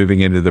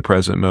moving into the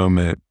present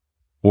moment,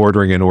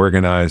 ordering and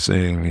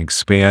organizing,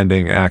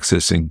 expanding,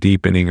 accessing,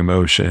 deepening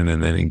emotion,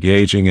 and then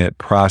engaging it,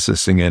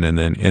 processing it, and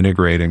then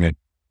integrating it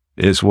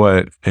is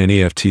what an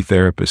EFT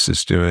therapist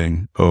is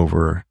doing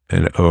over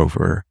and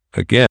over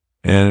again.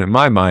 And in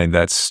my mind,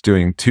 that's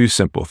doing 2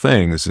 simple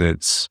things.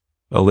 It's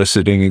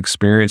eliciting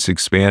experience,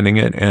 expanding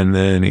it, and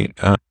then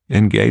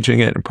engaging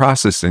it and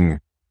processing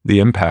the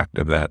impact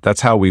of that.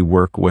 That's how we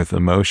work with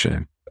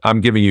emotion.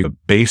 I'm giving you a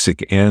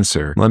basic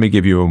answer. Let me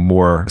give you a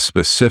more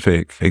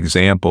specific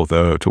example,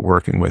 though, to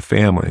working with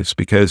families,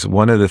 because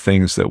one of the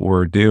things that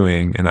we're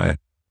doing, and I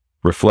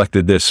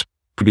reflected this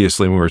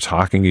previously when we were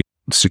talking,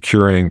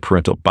 securing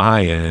parental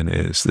buy-in,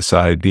 is this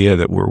idea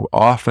that we're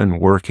often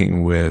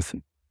working with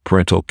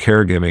parental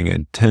caregiving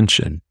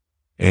intention.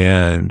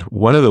 And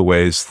one of the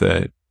ways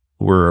that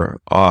we're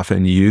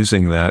often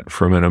using that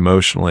from an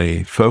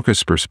emotionally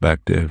focused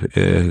perspective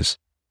is,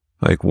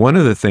 like, one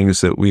of the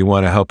things that we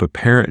want to help a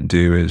parent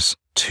do is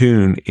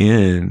tune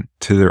in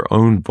to their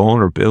own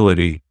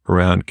vulnerability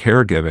around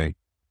caregiving.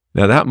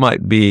 Now, that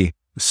might be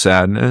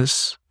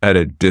sadness at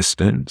a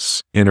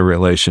distance in a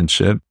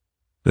relationship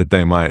that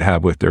they might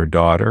have with their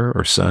daughter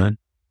or son.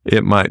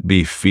 It might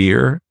be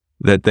fear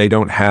that they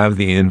don't have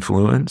the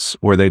influence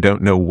or they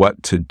don't know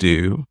what to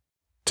do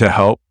to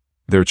help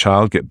their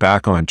child get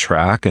back on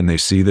track and they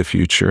see the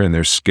future and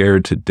they're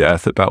scared to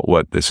death about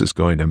what this is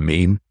going to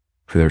mean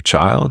for their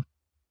child.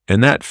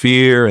 And that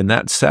fear and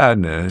that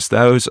sadness,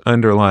 those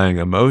underlying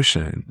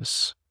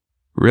emotions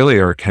really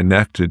are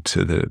connected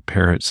to the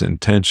parent's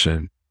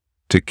intention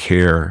to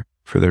care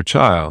for their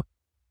child.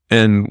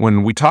 And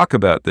when we talk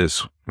about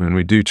this, when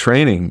we do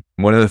training,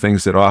 one of the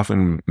things that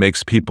often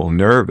makes people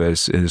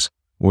nervous is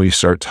when we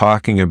start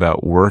talking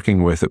about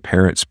working with a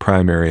parent's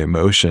primary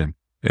emotion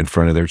in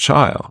front of their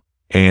child.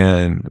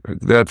 And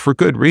that for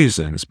good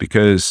reasons,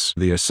 because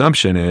the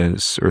assumption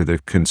is, or the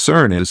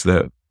concern is,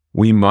 that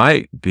we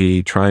might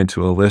be trying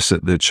to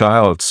elicit the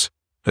child's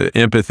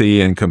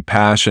empathy and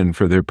compassion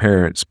for their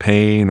parent's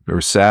pain or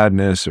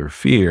sadness or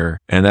fear,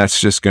 and that's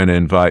just going to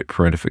invite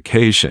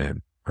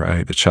parentification,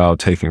 right? The child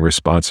taking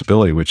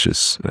responsibility, which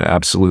is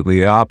absolutely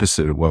the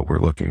opposite of what we're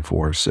looking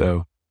for.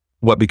 So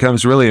what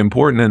becomes really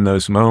important in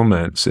those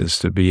moments is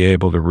to be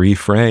able to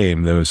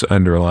reframe those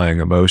underlying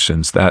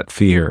emotions, that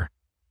fear,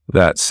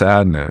 that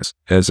sadness,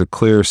 as a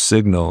clear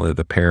signal of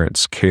the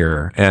parent's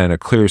care and a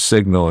clear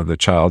signal of the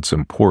child's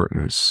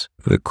importance,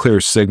 the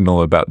clear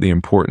signal about the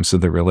importance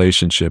of the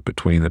relationship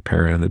between the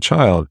parent and the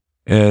child.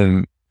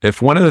 And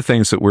if one of the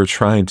things that we're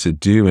trying to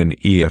do in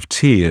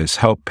EFT is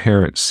help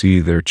parents see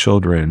their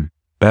children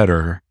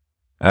better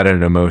at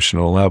an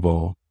emotional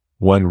level,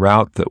 one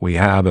route that we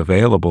have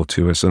available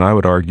to us, and I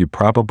would argue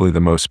probably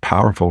the most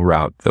powerful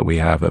route that we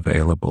have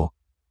available,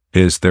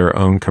 is their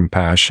own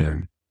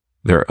compassion,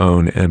 their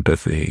own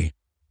empathy,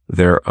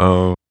 their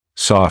own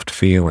soft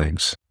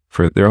feelings,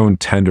 for their own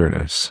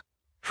tenderness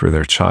for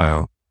their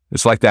child.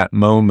 It's like that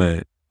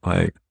moment,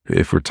 like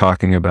if we're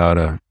talking about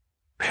a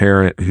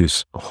parent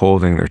who's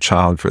holding their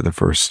child for the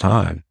first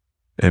time,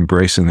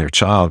 embracing their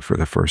child for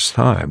the first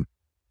time.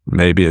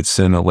 Maybe it's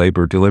in a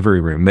labor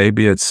delivery room.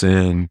 Maybe it's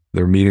in,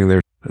 they're meeting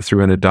their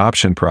through an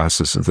adoption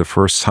process. It's the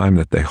first time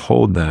that they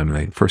hold them,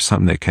 the first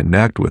time they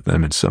connect with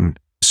them in some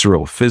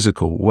visceral,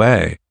 physical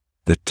way.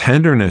 The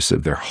tenderness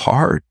of their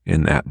heart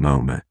in that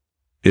moment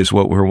is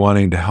what we're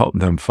wanting to help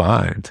them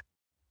find,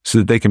 so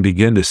that they can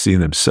begin to see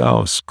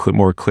themselves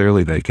more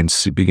clearly. They can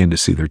begin to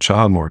see their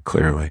child more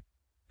clearly.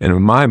 And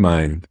in my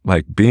mind,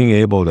 like being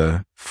able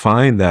to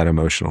find that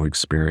emotional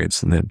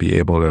experience and then be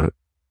able to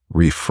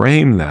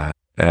reframe that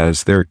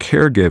as their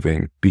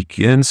caregiving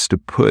begins to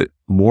put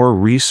more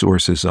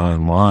resources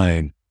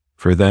online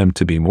for them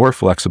to be more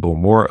flexible,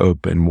 more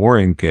open, more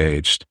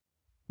engaged,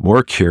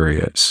 more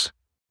curious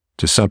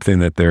to something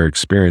that they're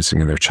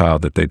experiencing in their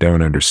child that they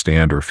don't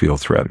understand or feel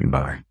threatened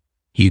by.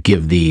 You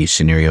give the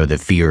scenario, the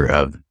fear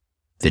of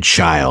the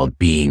child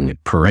being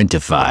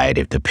parentified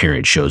if the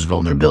parent shows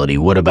vulnerability.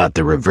 What about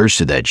the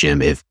reverse of that,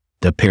 Jim? If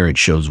the parent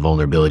shows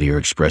vulnerability or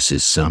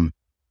expresses some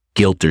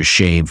guilt or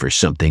shame for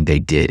something they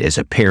did as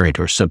a parent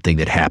or something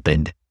that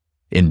happened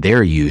in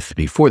their youth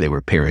before they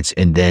were parents,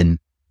 and then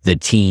the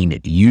teen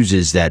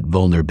uses that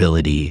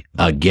vulnerability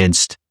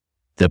against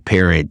the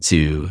parent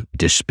to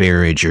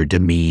disparage or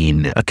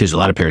demean, because a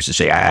lot of parents will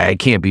say, I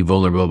can't be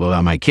vulnerable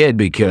about my kid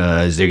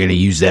because they're going to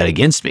use that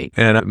against me.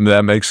 And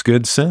that makes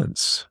good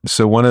sense.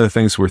 So one of the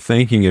things we're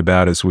thinking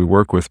about as we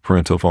work with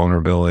parental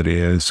vulnerability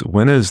is,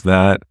 when is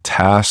that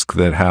task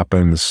that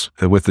happens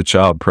with the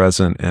child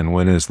present, and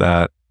when is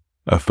that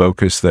a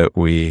focus that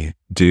we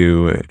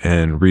do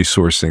in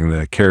resourcing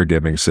the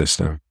caregiving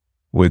system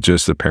with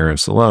just the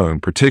parents alone,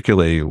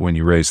 particularly when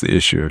you raise the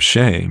issue of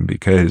shame,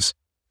 because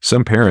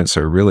some parents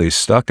are really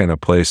stuck in a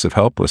place of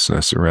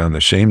helplessness around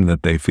the shame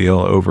that they feel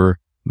over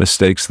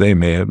mistakes they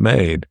may have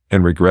made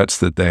and regrets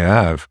that they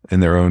have in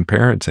their own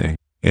parenting.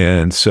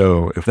 And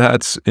so if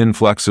that's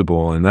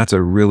inflexible and that's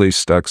a really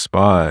stuck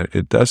spot,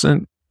 it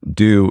doesn't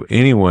do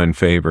anyone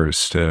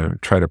favors to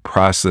try to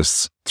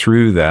process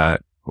through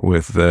that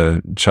with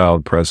the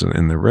child present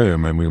in the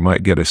room. And we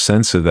might get a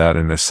sense of that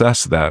and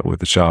assess that with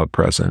the child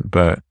present,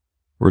 but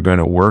we're going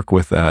to work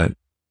with that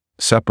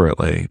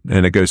separately.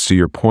 And it goes to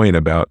your point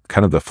about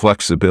kind of the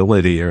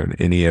flexibility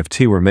in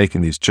EFT. We're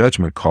making these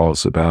judgment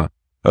calls about,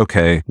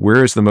 okay,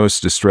 where is the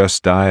most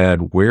distressed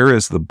dyad? Where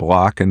is the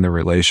block in the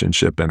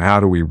relationship? And how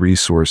do we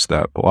resource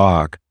that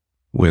block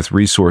with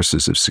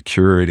resources of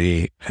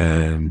security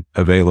and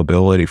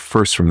availability,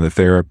 first from the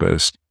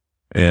therapist,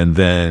 and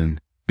then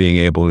being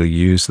able to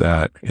use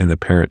that in the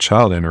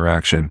parent-child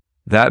interaction.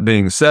 That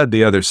being said,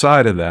 the other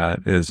side of that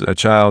is a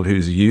child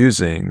who's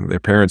using their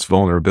parent's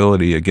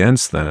vulnerability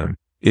against them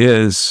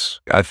is,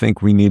 I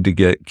think we need to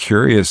get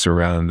curious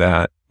around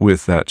that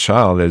with that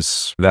child,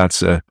 as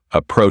that's a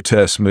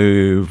protest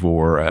move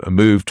or a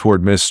move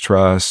toward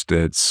mistrust.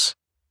 It's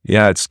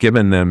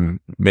given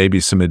them maybe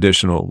some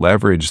additional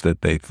leverage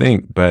that they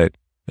think, but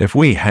if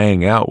we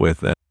hang out with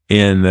them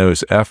in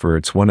those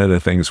efforts, one of the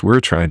things we're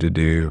trying to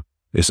do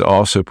is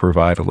also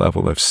provide a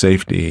level of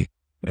safety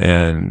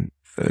and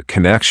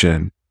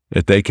connection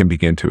that they can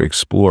begin to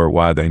explore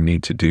why they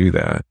need to do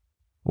that,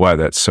 why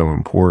that's so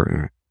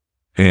important.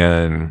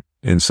 And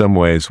in some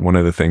ways, one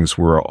of the things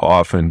we're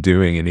often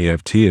doing in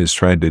EFT is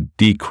trying to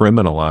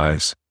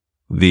decriminalize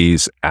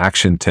these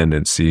action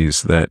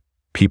tendencies that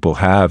people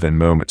have in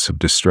moments of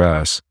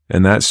distress.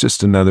 And that's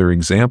just another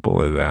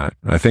example of that.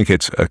 I think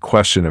it's a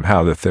question of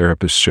how the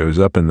therapist shows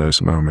up in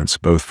those moments,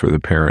 both for the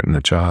parent and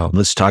the child.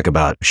 Let's talk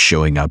about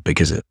showing up,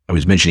 because I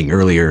was mentioning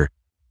earlier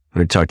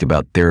when I talked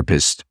about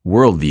therapist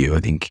worldview, I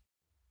think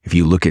if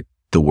you look at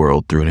the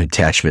world through an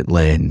attachment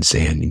lens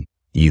and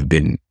you've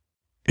been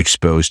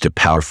exposed to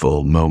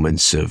powerful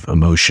moments of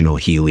emotional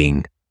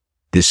healing,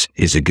 this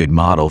is a good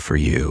model for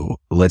you.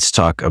 Let's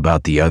talk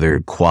about the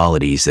other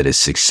qualities that a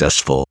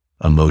successful,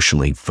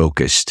 emotionally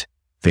focused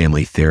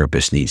family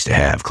therapist needs to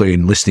have. Clearly,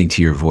 in listening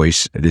to your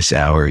voice this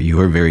hour, you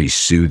are very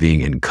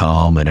soothing and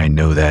calm, and I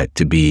know that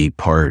to be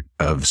part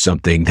of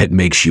something that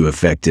makes you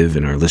effective,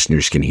 and our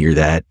listeners can hear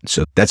that.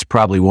 So that's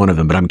probably one of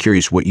them, but I'm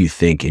curious what you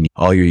think in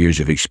all your years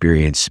of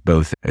experience,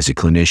 both as a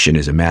clinician,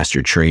 as a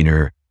master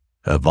trainer,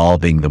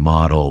 evolving the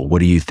model. What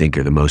do you think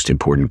are the most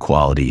important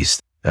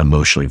qualities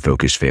emotionally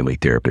focused family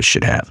therapists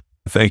should have?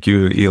 Thank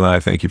you, Eli.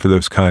 Thank you for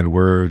those kind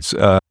words.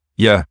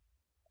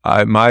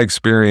 My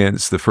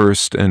experience, the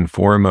first and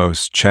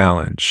foremost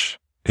challenge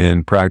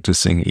in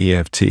practicing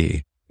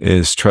EFT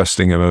is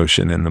trusting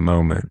emotion in the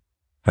moment.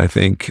 I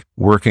think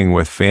working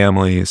with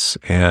families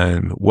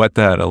and what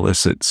that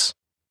elicits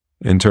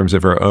in terms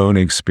of our own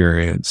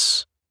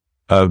experience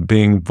of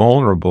being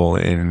vulnerable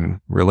in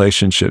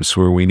relationships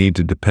where we need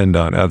to depend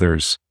on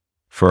others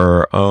for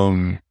our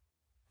own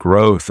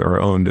growth, our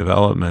own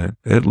development,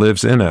 it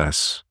lives in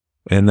us.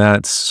 And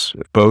that's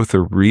both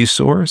a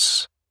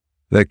resource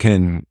that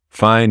can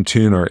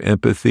fine-tune our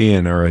empathy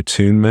and our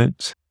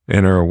attunement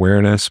and our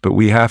awareness, but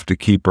we have to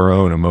keep our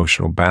own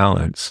emotional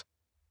balance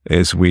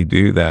as we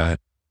do that.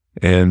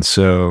 And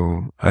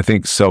so I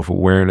think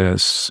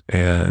self-awareness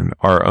and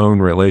our own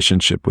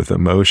relationship with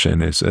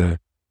emotion is a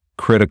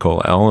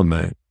critical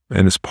element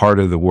and is part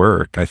of the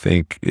work. I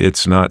think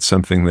it's not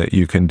something that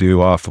you can do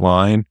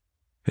offline.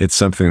 It's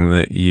something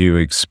that you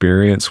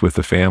experience with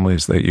the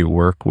families that you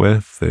work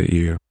with, that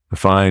you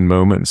find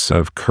moments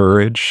of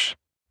courage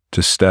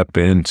to step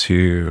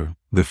into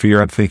the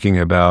fear. I'm thinking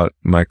about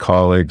my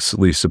colleagues,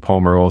 Lisa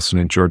Palmer Olson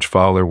and George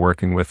Fowler,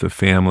 working with a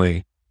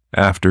family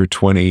after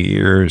 20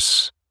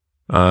 years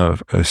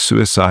of a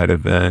suicide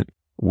event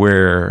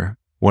where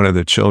one of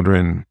the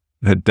children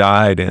had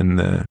died and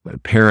the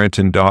parent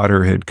and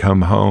daughter had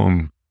come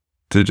home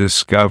to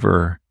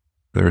discover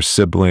their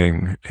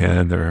sibling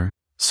and their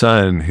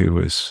son, who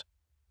was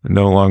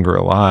no longer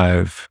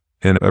alive,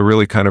 in a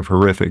really kind of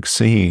horrific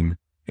scene.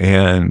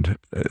 And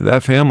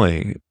that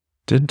family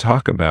didn't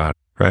talk about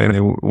it, right?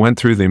 It went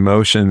through the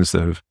emotions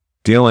of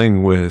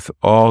dealing with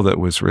all that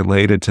was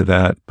related to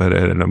that, but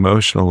at an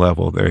emotional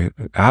level,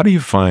 how do you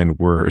find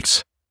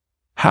words?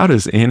 How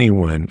does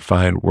anyone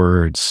find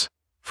words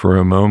for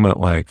a moment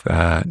like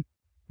that?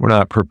 We're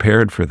not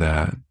prepared for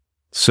that.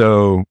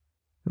 So,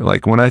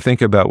 like, when I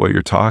think about what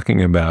you're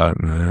talking about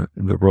and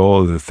the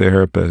role of the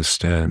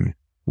therapist and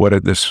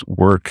what this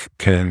work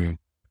can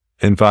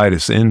invite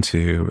us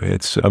into,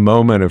 it's a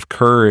moment of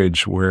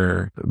courage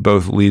where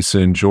both Lisa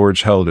and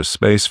George held a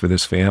space for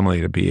this family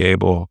to be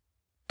able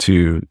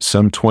to,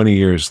 some 20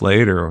 years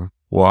later,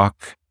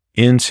 walk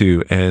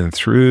into and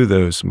through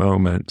those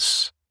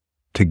moments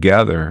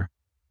together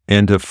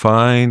and to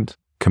find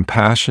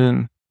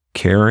compassion,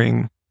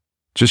 caring,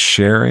 just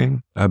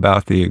sharing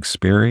about the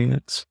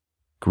experience,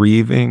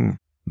 grieving,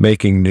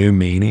 making new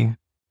meaning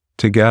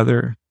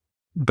together.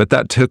 But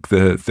that took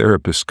the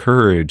therapist's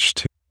courage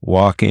to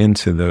walk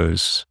into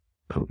those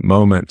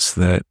moments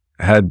that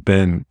had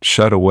been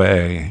shut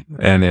away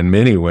and in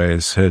many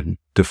ways had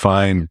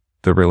defined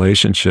the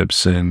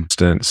relationships in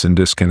distance and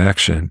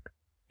disconnection.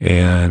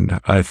 And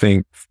I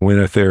think when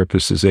a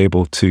therapist is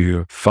able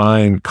to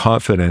find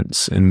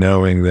confidence in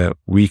knowing that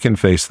we can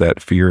face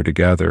that fear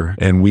together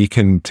and we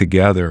can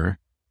together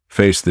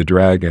face the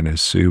dragon,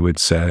 as Sue would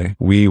say,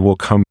 we will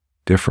come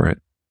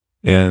different.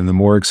 And the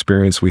more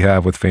experience we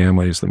have with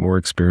families, the more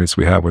experience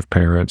we have with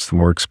parents, the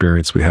more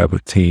experience we have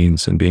with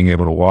teens and being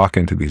able to walk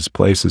into these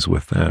places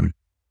with them.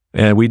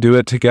 And we do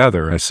it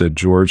together. I said,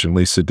 George and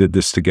Lisa did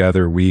this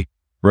together. We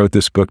wrote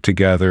this book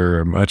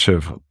together. Much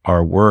of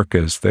our work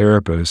as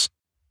therapists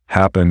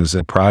happens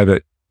in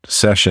private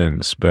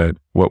sessions, but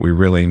what we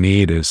really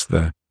need is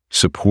the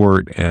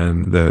support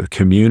and the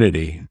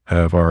community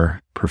of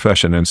our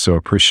profession. And so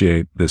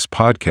appreciate this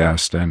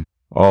podcast and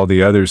all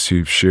the others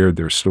who've shared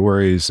their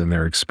stories and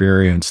their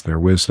experience, their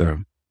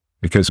wisdom,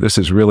 because this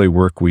is really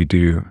work we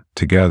do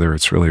together.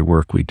 It's really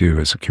work we do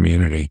as a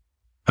community.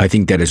 I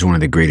think that is one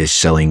of the greatest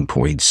selling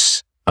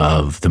points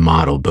of the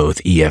model,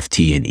 both EFT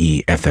and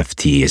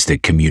EFFT, is the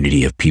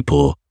community of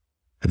people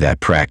that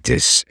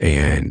practice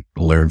and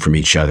learn from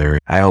each other.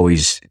 I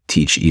always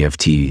teach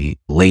EFT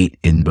late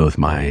in both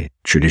my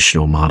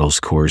traditional models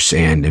course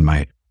and in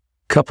my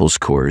couples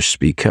course,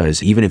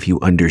 because even if you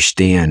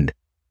understand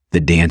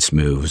the dance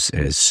moves,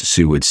 as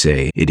Sue would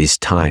say, it is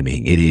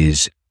timing. It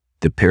is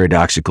the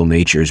paradoxical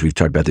nature, as we've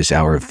talked about this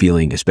hour, of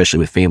feeling, especially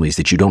with families,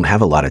 that you don't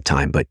have a lot of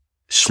time, but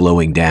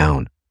slowing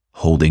down,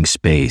 holding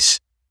space,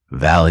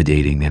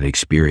 validating that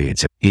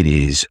experience. It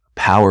is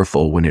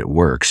powerful when it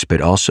works, but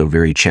also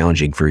very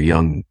challenging for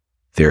young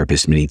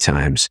therapists many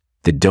times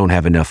that don't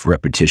have enough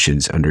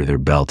repetitions under their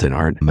belt and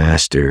aren't a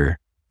master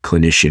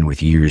clinician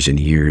with years and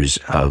years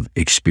of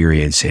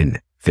experience in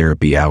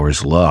therapy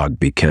hours logged,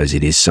 because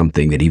it is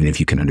something that even if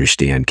you can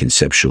understand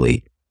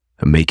conceptually,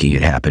 making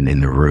it happen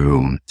in the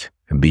room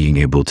and being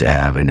able to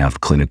have enough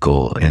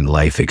clinical and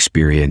life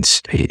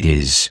experience, it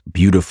is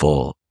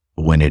beautiful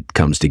when it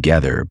comes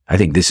together. I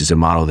think this is a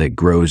model that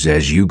grows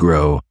as you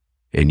grow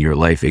in your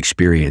life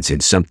experience,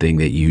 and something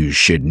that you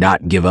should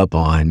not give up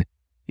on,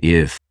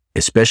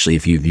 especially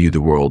if you view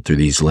the world through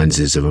these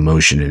lenses of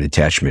emotion and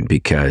attachment,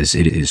 because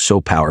it is so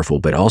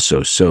powerful, but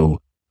also so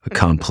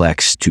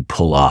complex to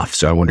pull off.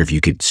 So I wonder if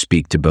you could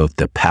speak to both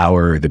the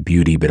power, the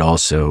beauty, but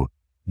also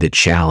the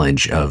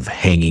challenge of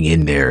hanging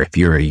in there. If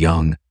you're a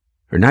young,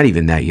 or not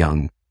even that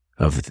young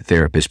of a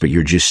therapist, but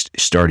you're just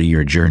starting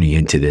your journey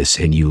into this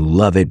and you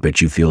love it,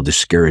 but you feel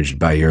discouraged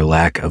by your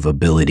lack of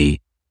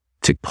ability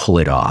to pull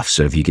it off.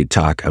 So if you could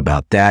talk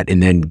about that,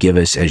 and then give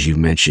us, as you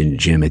mentioned,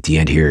 Jim, at the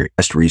end here,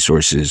 best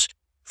resources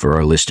for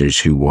our listeners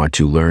who want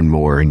to learn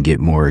more and get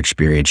more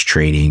experience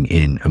training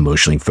in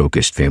emotionally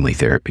focused family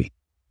therapy.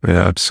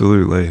 Yeah,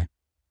 absolutely.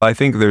 I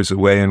think there's a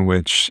way in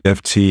which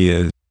EFT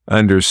is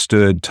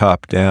understood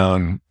top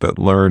down, but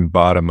learned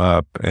bottom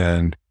up.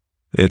 And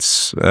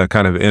it's a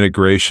kind of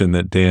integration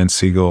that Dan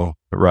Siegel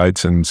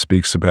writes and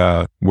speaks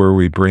about, where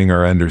we bring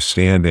our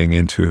understanding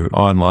into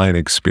online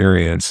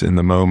experience in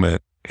the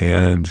moment.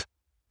 And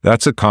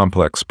that's a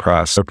complex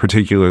process,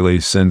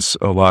 particularly since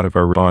a lot of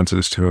our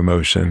responses to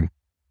emotion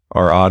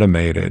are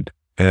automated,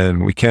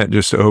 and we can't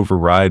just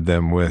override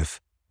them with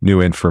new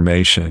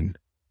information.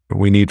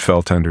 We need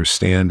felt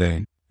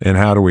understanding. And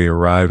how do we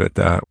arrive at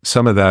that?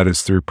 Some of that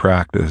is through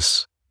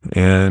practice.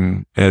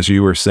 And as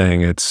you were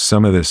saying,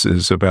 some of this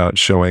is about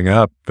showing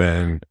up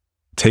and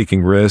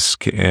taking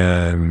risk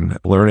and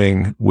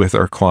learning with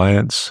our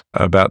clients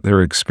about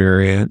their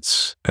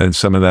experience. And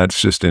some of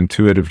that's just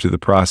intuitive to the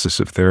process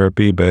of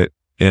therapy. But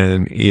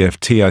in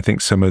EFT, I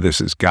think some of this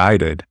is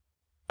guided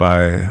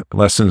by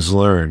lessons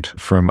learned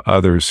from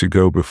others who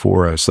go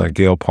before us. Like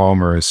Gail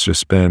Palmer has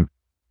just been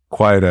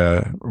quite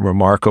a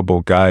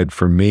remarkable guide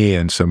for me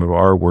in some of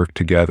our work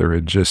together,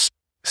 and just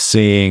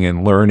seeing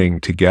and learning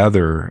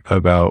together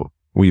about,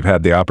 we've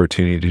had the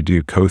opportunity to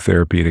do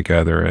co-therapy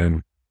together,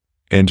 and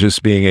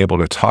just being able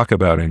to talk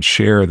about and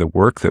share the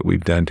work that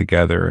we've done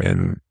together,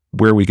 and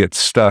where we get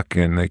stuck,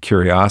 and the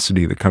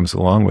curiosity that comes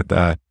along with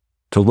that,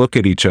 to look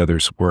at each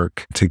other's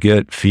work, to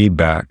get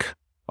feedback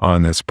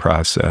on this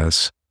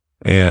process,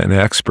 and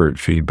expert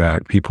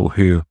feedback, people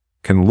who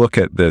can look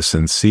at this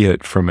and see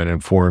it from an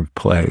informed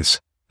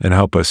place and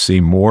help us see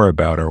more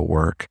about our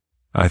work.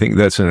 I think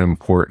that's an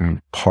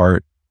important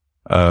part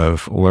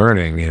of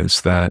learning,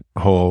 is that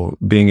whole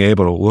being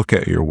able to look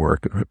at your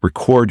work,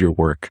 record your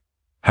work,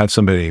 have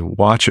somebody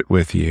watch it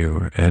with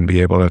you, and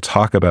be able to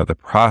talk about the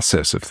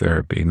process of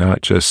therapy,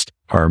 not just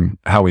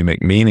how we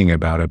make meaning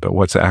about it, but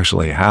what's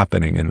actually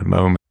happening in the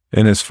moment.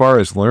 And as far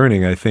as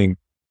learning, I think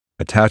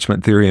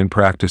Attachment Theory and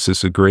Practice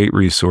is a great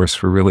resource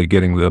for really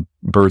getting the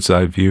bird's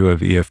eye view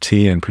of EFT,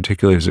 and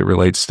particularly as it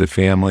relates to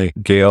family.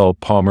 Gail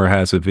Palmer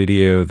has a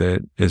video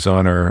that is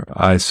on our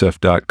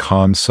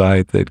isef.com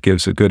site that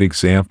gives a good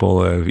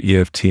example of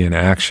EFT in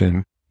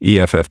action,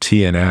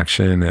 EFFT in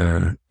action,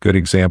 a good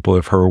example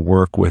of her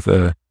work with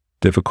a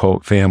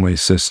difficult family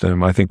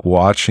system. I think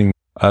watching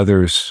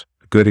others,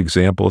 good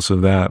examples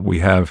of that. We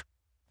have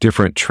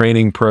different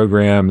training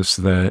programs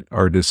that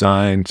are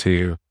designed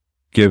to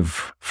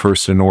give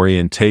first an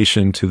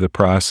orientation to the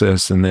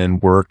process and then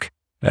work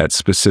at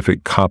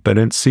specific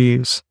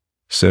competencies.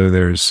 So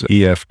there's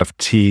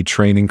EEFT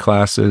training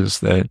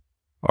classes that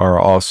are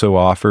also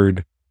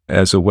offered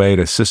as a way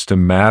to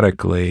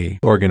systematically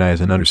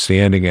organize an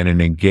understanding and an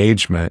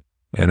engagement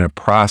and a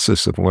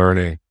process of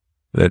learning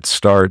that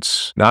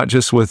starts not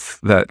just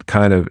with that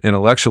kind of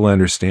intellectual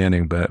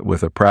understanding, but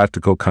with a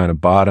practical kind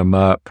of bottom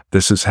up,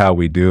 this is how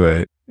we do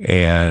it.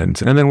 And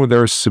then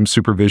there's some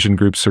supervision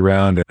groups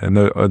around it. And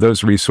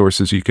those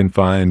resources you can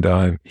find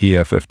on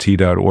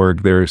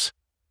EEFT.org. There's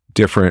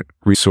different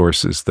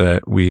resources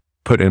that we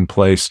put in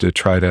place to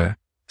try to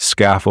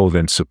scaffold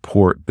and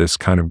support this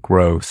kind of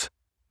growth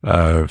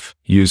of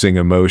using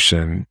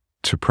emotion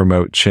to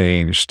promote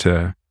change,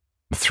 to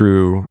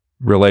through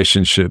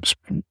relationships,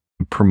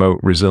 promote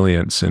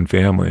resilience in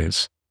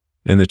families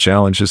and the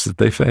challenges that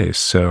they face.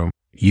 So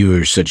you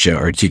are such an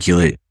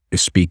articulate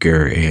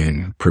speaker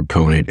and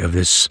proponent of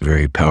this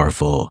very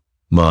powerful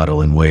model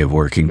and way of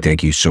working.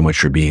 Thank you so much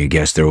for being a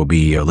guest. There will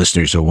be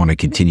listeners who want to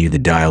continue the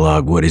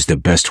dialogue. What is the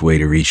best way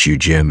to reach you,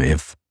 Jim,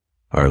 if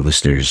our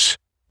listeners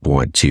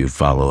want to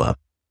follow up?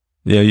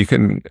 Yeah, you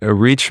can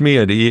reach me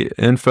at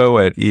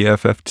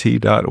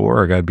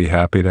info@eefft.org. I'd be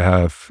happy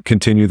to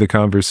continue the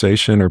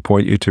conversation or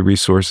point you to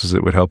resources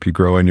that would help you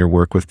grow in your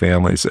work with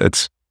families.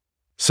 It's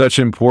such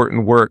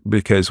important work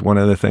because one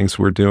of the things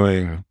we're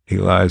doing,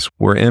 Eli, is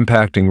we're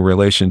impacting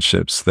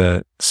relationships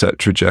that set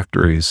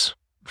trajectories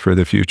for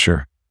the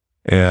future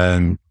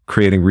and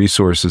creating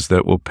resources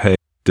that will pay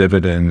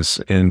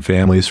dividends in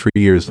families for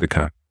years to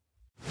come.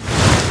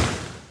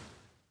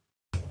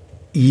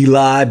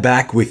 Eli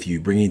back with you,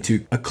 bringing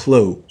to a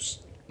close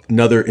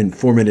another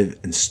informative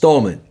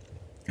installment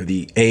of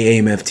the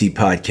AAMFT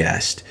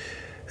Podcast.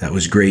 That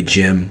was great,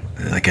 Jim.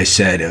 Like I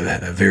said,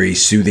 a very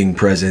soothing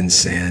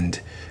presence, and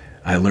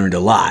I learned a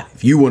lot.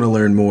 If you want to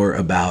learn more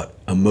about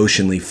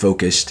emotionally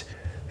focused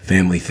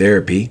family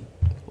therapy,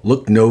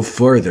 look no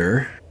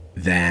further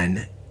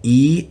than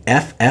EEFT.org,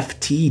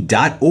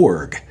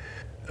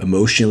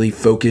 Emotionally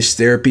Focused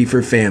Therapy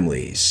for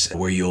Families,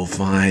 where you'll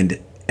find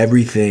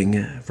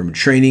everything from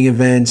training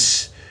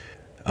events,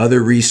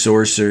 other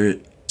resources,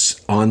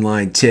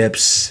 online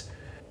tips.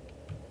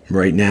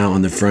 Right now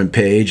on the front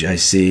page, I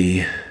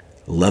see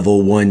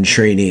Level 1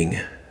 Training,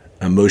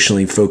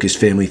 Emotionally Focused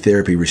Family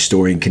Therapy,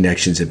 Restoring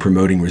Connections and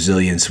Promoting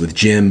Resilience with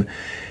Jim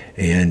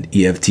and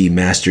EFT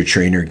Master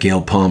Trainer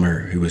Gail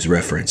Palmer, who was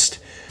referenced.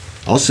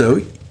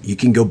 Also, you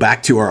can go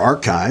back to our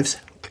archives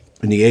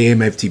in the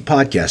AAMFT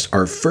Podcast.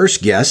 Our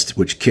first guest,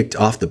 which kicked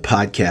off the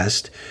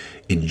podcast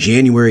in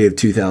January of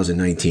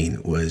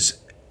 2019, was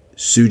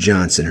Sue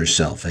Johnson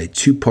herself, a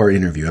 2-part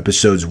interview,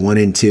 episodes 1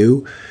 and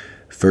 2,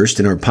 first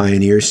in our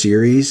Pioneer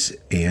series,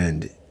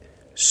 and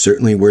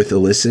certainly worth a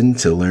listen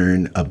to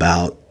learn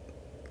about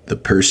the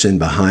person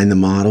behind the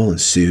model and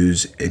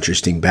Sue's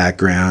interesting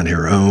background,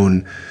 her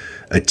own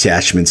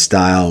attachment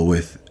style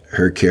with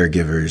her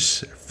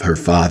caregivers, her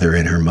father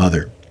and her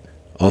mother.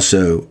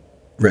 Also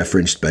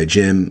referenced by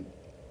Jim,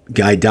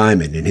 Guy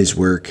Diamond and his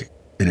work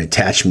in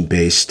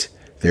attachment-based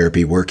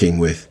therapy, working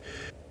with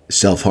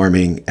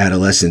self-harming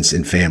adolescents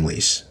and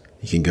families.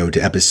 You can go to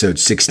episode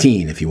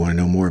 16 if you want to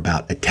know more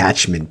about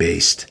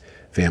attachment-based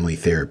family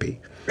therapy.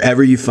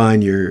 Wherever you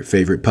find your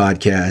favorite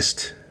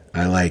podcast,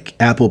 I like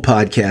Apple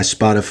Podcasts,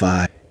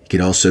 Spotify. You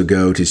can also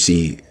go to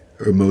see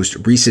our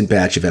most recent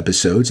batch of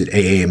episodes at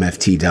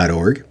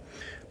AAMFT.org.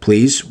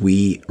 Please,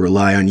 we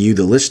rely on you,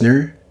 the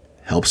listener.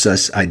 Helps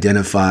us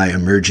identify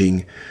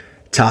emerging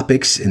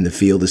topics in the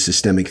field of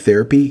systemic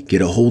therapy.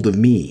 Get a hold of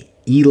me,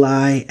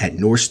 Eli at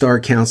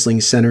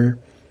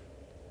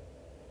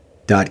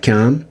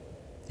NorthstarCounselingCenter.com.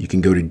 You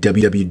can go to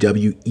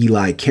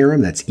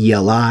www.elikaram, that's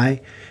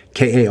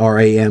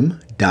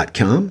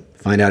ELIKARAM.com.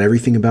 Find out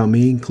everything about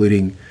me,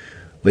 including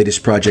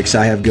latest projects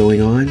I have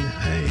going on,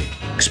 a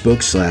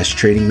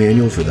textbook/training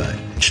manual for the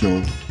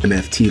National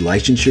MFT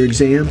licensure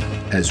exam,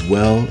 as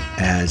well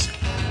as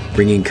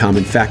bringing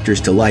common factors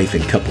to life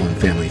in couple and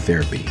family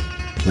therapy.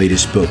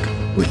 Latest book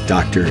with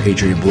Dr.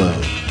 Adrian Blow,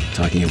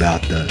 talking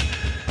about the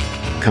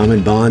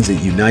common bonds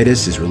that unite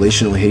us as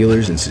relational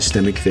healers in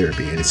systemic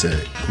therapy. And it's a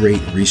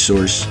great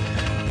resource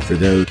for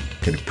those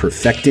kind of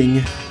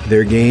perfecting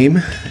their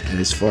game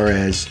as far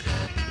as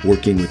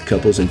working with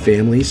couples and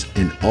families,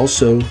 and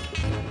also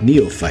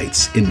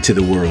neophytes into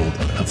the world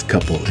of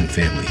couple and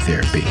family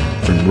therapy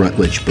from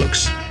Routledge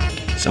Books.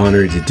 It's an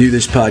honor to do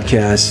this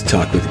podcast,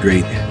 talk with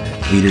great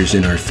leaders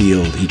in our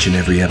field each and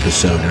every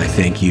episode, and I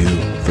thank you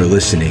for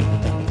listening.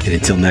 And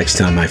until next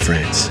time, my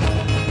friends,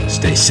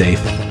 stay safe,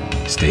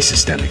 stay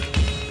systemic.